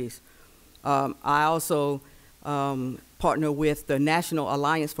opportunities. I also partner with the National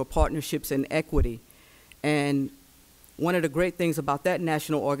Alliance for Partnerships and Equity. And one of the great things about that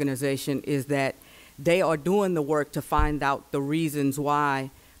national organization is that they are doing the work to find out the reasons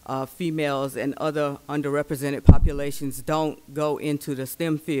why females and other underrepresented populations don't go into the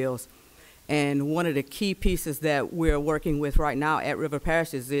STEM fields. And one of the key pieces that we're working with right now at River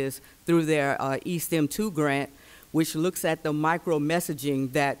Parishes is through their eSTEM 2 grant, which looks at the micro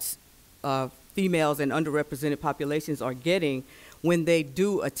messaging that females and underrepresented populations are getting when they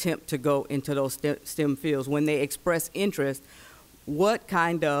do attempt to go into those STEM fields, when they express interest, what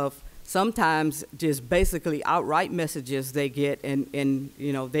kind of sometimes just basically outright messages they get and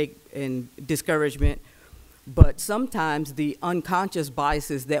discouragement, but sometimes the unconscious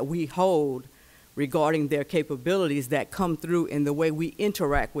biases that we hold regarding their capabilities that come through in the way we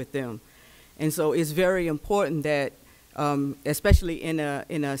interact with them. And so it's very important that, especially in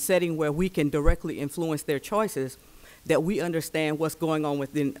a setting where we can directly influence their choices, that we understand what's going on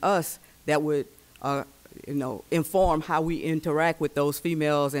within us that would inform how we interact with those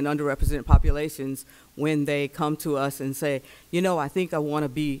females and underrepresented populations when they come to us and say, I think I want to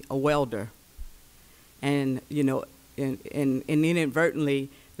be a welder. And, and inadvertently,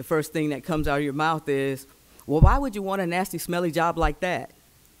 the first thing that comes out of your mouth is, well, why would you want a nasty, smelly job like that?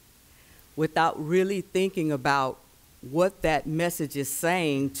 Without really thinking about what that message is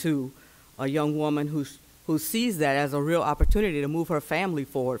saying to a young woman who sees that as a real opportunity to move her family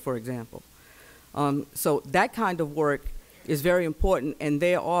forward, for example. So that kind of work is very important, and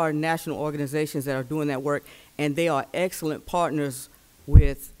there are national organizations that are doing that work, and they are excellent partners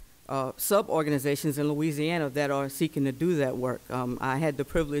with sub-organizations in Louisiana that are seeking to do that work. I had the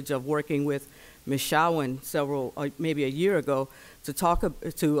privilege of working with Ms. Shawan maybe a year ago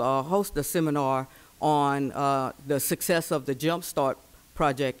to host a seminar on the success of the Jump Start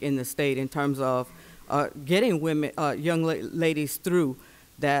project in the state in terms of getting women, young ladies through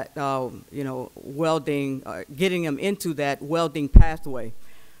that, welding, getting them into that welding pathway.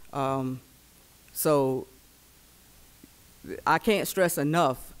 So I can't stress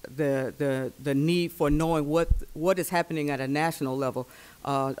enough the need for knowing what is happening at a national level.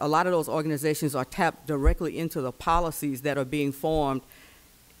 A lot of those organizations are tapped directly into the policies that are being formed,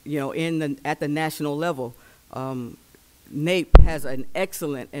 at the national level. NAEP has an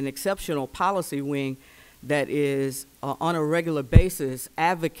excellent and exceptional policy wing that is on a regular basis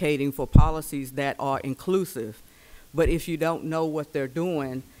advocating for policies that are inclusive. But if you don't know what they're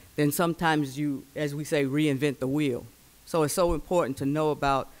doing, then sometimes you, as we say, reinvent the wheel. So it's so important to know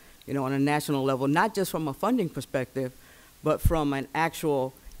about, on a national level, not just from a funding perspective, but from an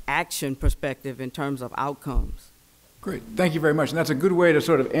actual action perspective in terms of outcomes. Great, thank you very much. And that's a good way to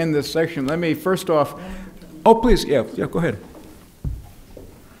sort of end this section. Let me first off, please, yeah, go ahead.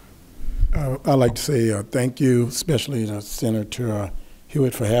 I'd like to say thank you, especially to Senator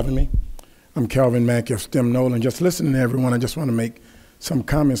Hewitt, for having me. I'm Calvin Mackey of STEM Nolan. Just listening to everyone, I just want to make some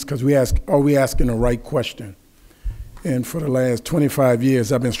comments because are we asking the right question? And for the last 25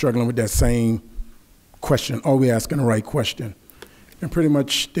 years, I've been struggling with that same question. Are we asking the right question? And pretty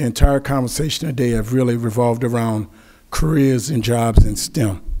much the entire conversation today have really revolved around careers and jobs in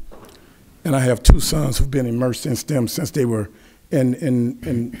STEM. And I have two sons who've been immersed in STEM since they were in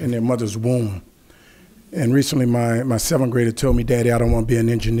their mother's womb. And recently my seventh grader told me, Daddy, I don't want to be an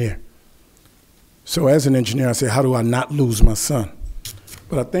engineer. So as an engineer, I said, how do I not lose my son?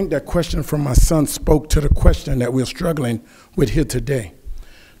 But I think that question from my son spoke to the question that we're struggling with here today.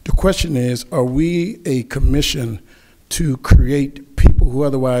 The question is, are we a commission to create people who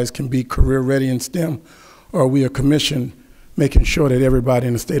otherwise can be career ready in STEM, or are we a commission making sure that everybody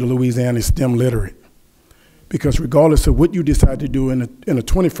in the state of Louisiana is STEM literate? Because regardless of what you decide to do in the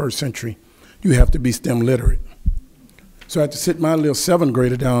 21st century, you have to be STEM literate. So I had to sit my little seventh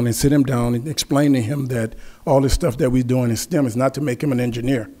grader down and sit him down and explain to him that all this stuff that we're doing in STEM is not to make him an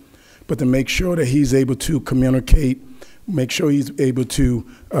engineer, but to make sure that he's able to communicate, make sure he's able to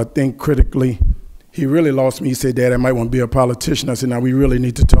think critically. He really lost me. He said, Dad, I might want to be a politician. I said, now we really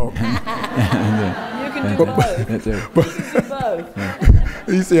need to talk. You can do both.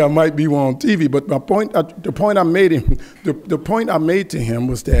 He said I might be one on TV, but my point, the point I made to him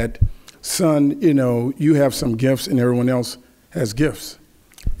was that, son, you have some gifts and everyone else has gifts.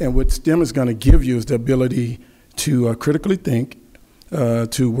 And what STEM is going to give you is the ability to critically think,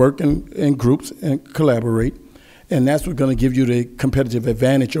 to work in groups and collaborate. And that's what's going to give you the competitive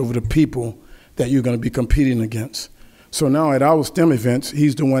advantage over the people that you're going to be competing against. So now at our STEM events,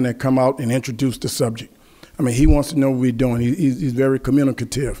 he's the one that come out and introduce the subject. I mean, he wants to know what we're doing. He's very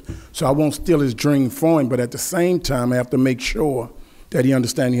communicative. So I won't steal his dream for him, but at the same time, I have to make sure that he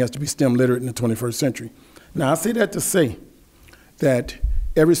understands he has to be STEM literate in the 21st century. Now, I say that to say that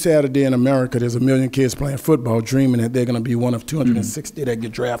every Saturday in America, there's 1 million kids playing football, dreaming that they're going to be one of 260 that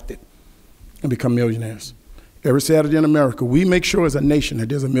get drafted and become millionaires. Every Saturday in America, we make sure as a nation that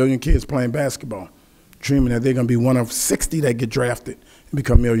there's 1 million kids playing basketball, dreaming that they're going to be one of 60 that get drafted and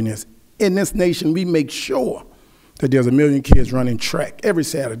become millionaires. In this nation, we make sure that there's 1 million kids running track every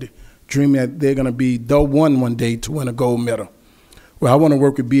Saturday, dreaming that they're going to be the one day to win a gold medal. Well, I want to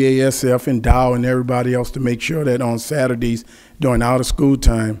work with BASF and Dow and everybody else to make sure that on Saturdays during out of school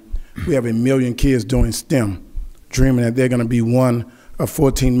time, we have 1 million kids doing STEM, dreaming that they're going to be one of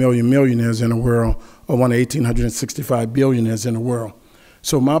 14 million millionaires in the world or one of 1,865 billionaires in the world.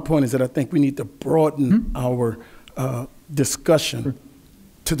 So my point is that I think we need to broaden our discussion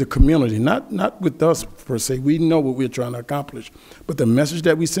to the community, not with us per se. We know what we're trying to accomplish, but the message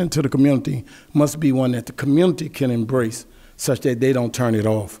that we send to the community must be one that the community can embrace, such that they don't turn it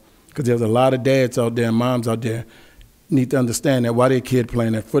off. Because there's a lot of dads out there and moms out there need to understand that while their kid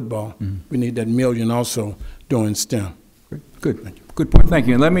playing that football, we need that 1 million also doing STEM. Good. Good point. Thank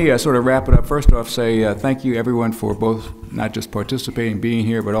you. And let me sort of wrap it up. First off, say thank you, everyone, for both not just participating, being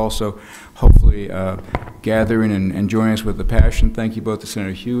here, but also hopefully gathering and joining us with the passion. Thank you both to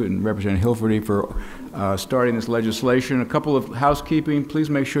Senator Hewitt and Representative Hilferty for starting this legislation. A couple of housekeeping. Please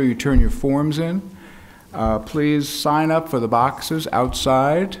make sure you turn your forms in. Please sign up for the boxes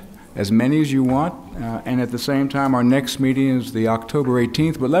outside, as many as you want. And at the same time, our next meeting is the October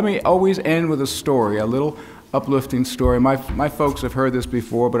 18th. But let me always end with a story, a little uplifting story. My folks have heard this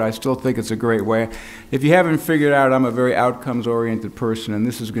before, but I still think it's a great way. If you haven't figured out, I'm a very outcomes-oriented person, and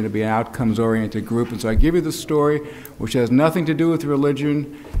this is going to be an outcomes-oriented group. And so I give you the story, which has nothing to do with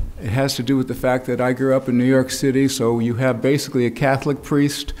religion. It has to do with the fact that I grew up in New York City, so you have basically a Catholic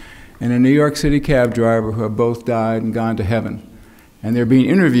priest and a New York City cab driver who have both died and gone to heaven. And they're being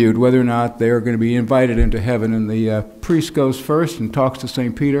interviewed whether or not they're going to be invited into heaven. And the priest goes first and talks to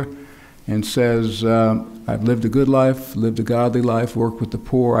St. Peter and says, I've lived a good life, lived a godly life, worked with the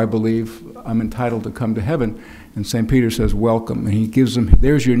poor. I believe I'm entitled to come to heaven. And St. Peter says, welcome. And he gives them,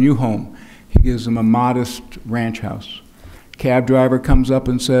 there's your new home. He gives them a modest ranch house. Cab driver comes up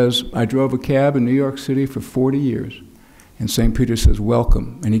and says, I drove a cab in New York City for 40 years. And St. Peter says,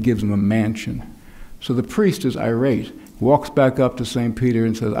 welcome. And he gives them a mansion. So the priest is irate, walks back up to St. Peter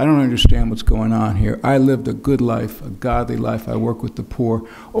and says, I don't understand what's going on here. I lived a good life, a godly life. I work with the poor.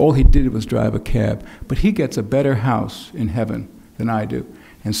 All he did was drive a cab. But he gets a better house in heaven than I do.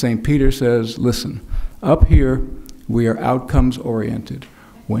 And St. Peter says, listen, up here we are outcomes oriented.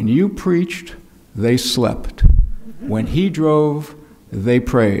 When you preached, they slept. When he drove, they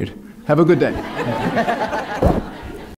prayed. Have a good day.